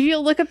what? If you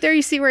look up there,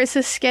 you see where it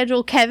says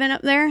schedule Kevin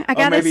up there. I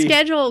got to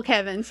schedule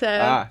Kevin.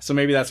 So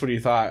maybe that's what he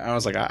thought. I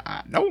was like,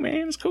 no,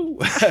 man, it's cool.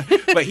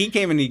 But he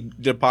came and he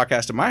did a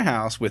podcast at my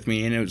house with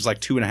me, and it was like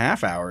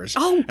 2.5 hours.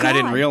 Oh, God. And I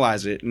didn't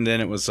realize it. And then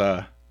it was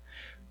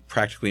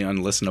practically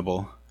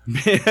unlistenable.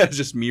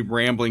 Just me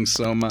rambling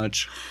so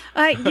much.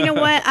 You know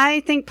what?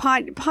 I think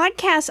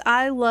podcasts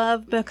I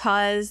love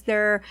because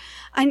they're...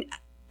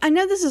 I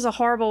know this is a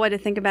horrible way to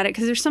think about it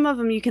because there's some of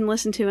them you can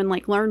listen to and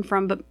like learn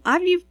from, but I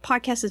view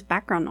podcasts as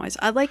background noise.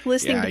 I like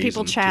listening to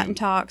people chat and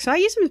talk, so I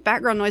use them as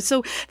background noise.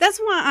 So that's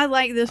why I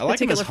like this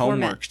particular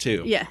format. Homework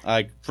too. Yeah,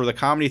 like for the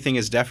comedy thing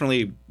is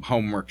definitely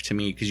homework to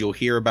me because you'll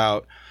hear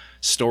about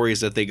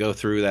stories that they go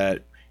through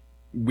that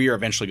we are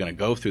eventually going to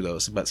go through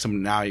those, but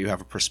now you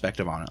have a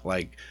perspective on it,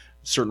 like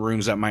certain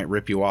rooms that might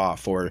rip you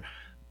off or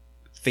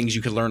things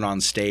you could learn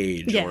on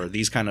stage or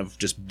these kind of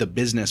just the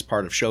business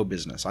part of show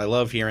business. I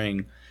love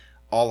hearing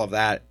all of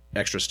that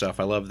extra stuff.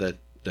 I love the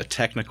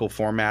technical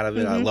format of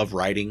it. I love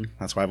writing.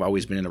 That's why I've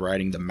always been into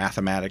writing, the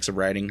mathematics of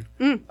writing.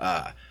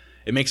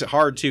 It makes it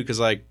hard too because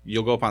like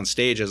you'll go up on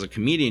stage as a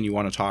comedian, you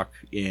want to talk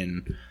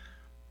in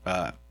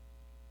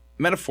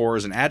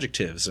metaphors and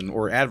adjectives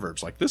or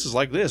adverbs, like this is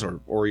like this,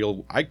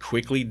 or I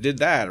quickly did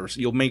that, or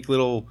you'll make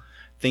little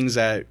things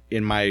that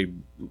in my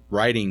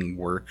writing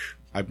work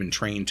I've been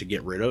trained to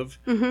get rid of.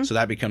 So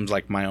that becomes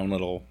like my own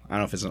little, I don't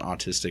know if it's an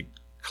autistic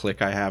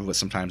click I have, but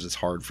sometimes it's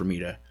hard for me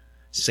to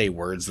say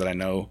words that I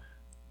know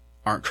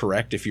aren't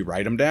correct if you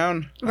write them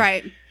down.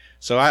 Right.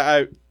 So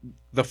I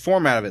the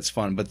format of it's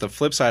fun, but the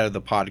flip side of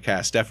the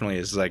podcast definitely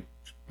is like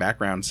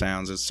background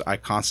sounds. I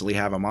constantly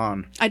have them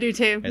on. I do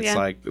too. It's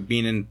like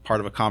being in part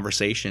of a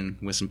conversation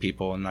with some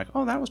people and like,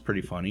 oh, that was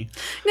pretty funny.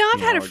 No, I've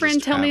had a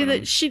friend tell me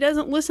that she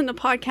doesn't listen to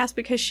podcasts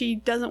because she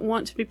doesn't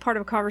want to be part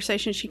of a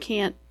conversation she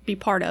can't be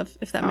part of,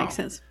 if that makes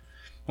sense.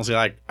 Well, see,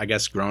 like, I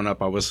guess growing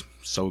up, I was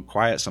so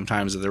quiet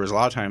sometimes that there was a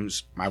lot of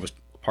times I was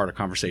part of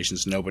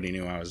conversations nobody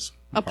knew I was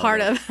a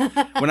part of.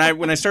 when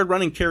I started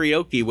running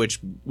karaoke, which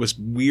was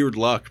weird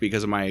luck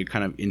because of my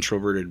kind of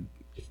introverted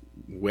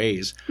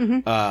ways,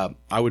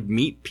 I would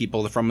meet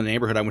people from the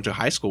neighborhood I went to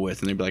high school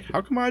with, and they'd be like,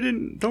 how come I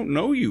don't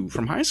know you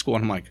from high school?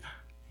 And I'm like,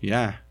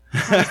 yeah.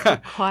 So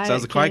I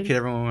was a quiet kid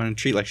everyone wanted to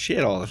treat like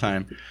shit all the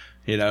time.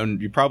 You know,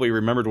 and you probably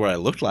remembered what I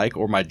looked like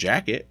or my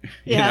jacket,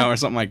 you know, or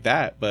something like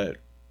that. But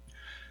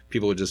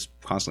people would just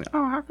constantly,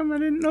 oh, how come I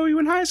didn't know you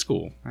in high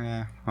school?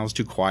 I was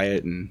too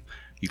quiet, and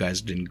you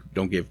guys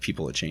don't give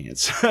people a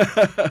chance.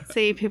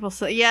 See, people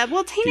suck. Yeah,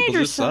 well,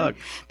 teenagers suck.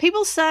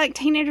 People suck.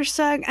 Teenagers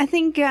suck. I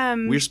think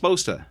we're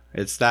supposed to.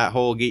 It's that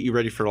whole get you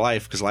ready for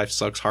life, because life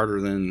sucks harder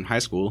than high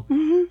school,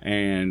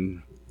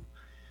 and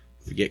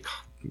if you get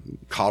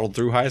coddled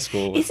through high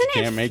school, you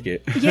can't make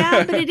it.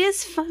 Yeah, but it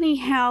is funny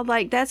how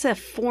like those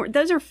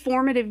are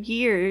formative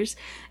years,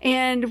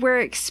 and we're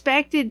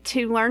expected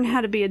to learn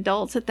how to be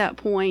adults at that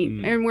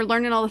point, and we're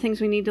learning all the things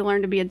we need to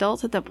learn to be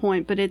adults at that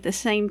point. But at the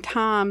same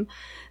time,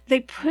 they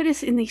put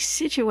us in these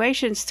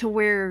situations to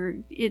where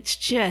it's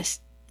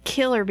just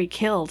kill or be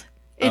killed.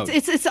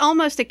 It's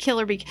almost a kill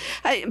or be.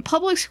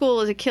 Public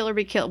school is a kill or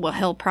be killed. Well,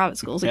 hell, private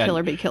school is a kill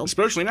or be killed.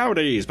 Especially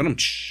nowadays.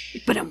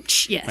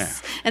 Yes. Yeah.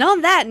 And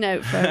on that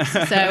note, folks,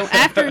 so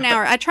after an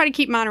hour, I try to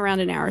keep mine around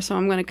an hour, so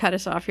I'm going to cut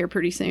us off here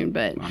pretty soon.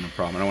 But no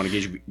problem. I don't want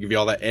to give you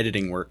all that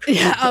editing work.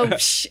 Yeah.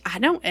 I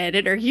don't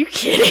edit. Are you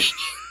kidding?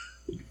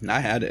 I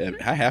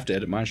have to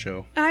edit my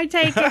show.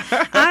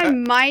 I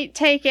might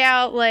take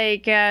out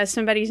like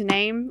somebody's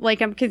name.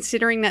 Like I'm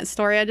considering that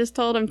story I just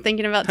told. I'm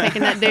thinking about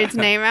taking that dude's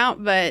name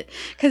out, but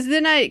because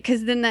then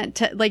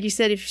like you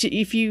said,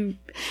 if you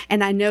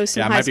and I know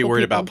some. Yeah, I might be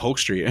worried about Polk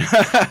Street.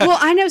 Well,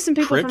 I know some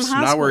people Crips, from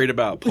high school. Not worried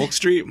about Polk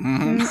Street.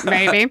 Mm-hmm.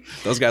 Maybe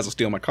those guys will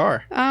steal my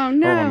car. Oh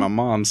no, or my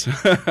mom's.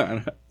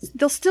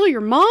 They'll steal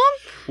your mom?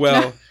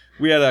 Well, no.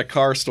 We had a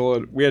car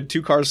stolen. We had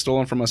 2 cars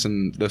stolen from us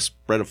in the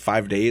spread of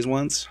 5 days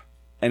once.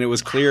 And it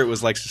was clear it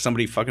was like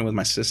somebody fucking with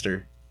my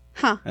sister.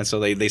 Huh. And so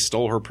they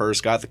stole her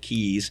purse, got the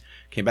keys,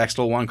 came back,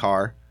 stole 1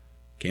 car,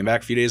 came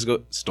back a few days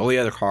ago, stole the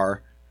other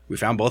car. We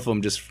found both of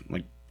them just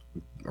like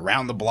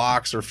around the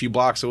blocks or a few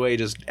blocks away,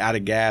 just out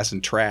of gas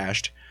and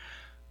trashed.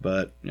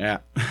 But yeah,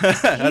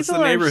 that's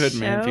the neighborhood,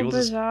 man. People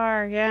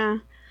bizarre, yeah.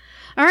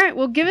 All right,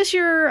 well, give us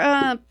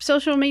your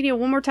social media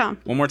one more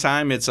time. One more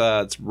time, it's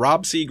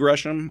Rob C.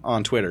 Gresham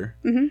on Twitter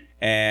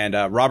and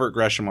Robert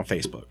Gresham on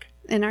Facebook.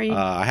 And are you?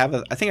 I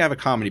think I have a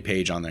comedy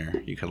page on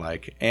there you could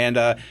like. And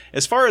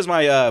as far as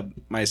my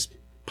my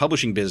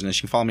publishing business,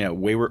 you can follow me at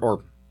Wayward,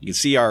 or you can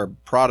see our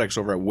products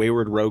over at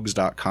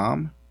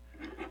waywardrogues.com.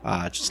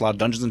 Just a lot of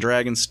Dungeons and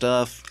Dragons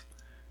stuff,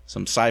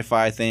 some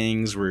sci-fi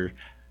things. We're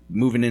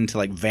moving into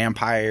like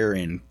vampire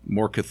and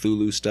more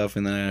Cthulhu stuff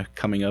in the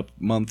coming up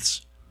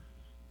months.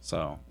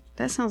 So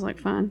that sounds like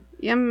fun.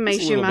 Yeah, I'm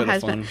amazed you and my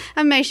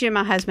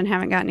husband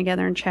haven't gotten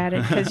together and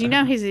chatted, because you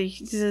know he's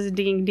a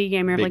D&D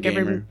gamer like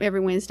every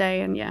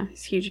Wednesday, and yeah,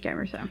 he's a huge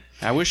gamer. So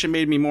I wish it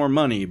made me more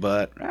money,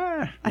 but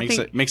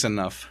makes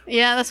enough.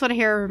 Yeah, that's what I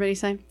hear everybody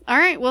say. All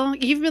right, well,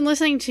 you've been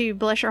listening to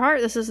Bless Your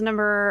Heart. This is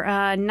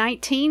number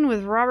 19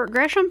 with Robert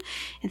Gresham,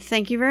 and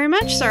thank you very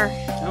much, sir.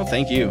 Oh,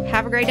 thank you.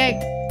 Have a great day.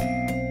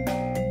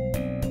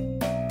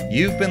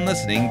 You've been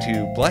listening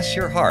to Bless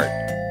Your Heart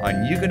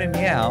on You Gonna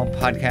Meow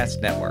Podcast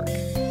Network.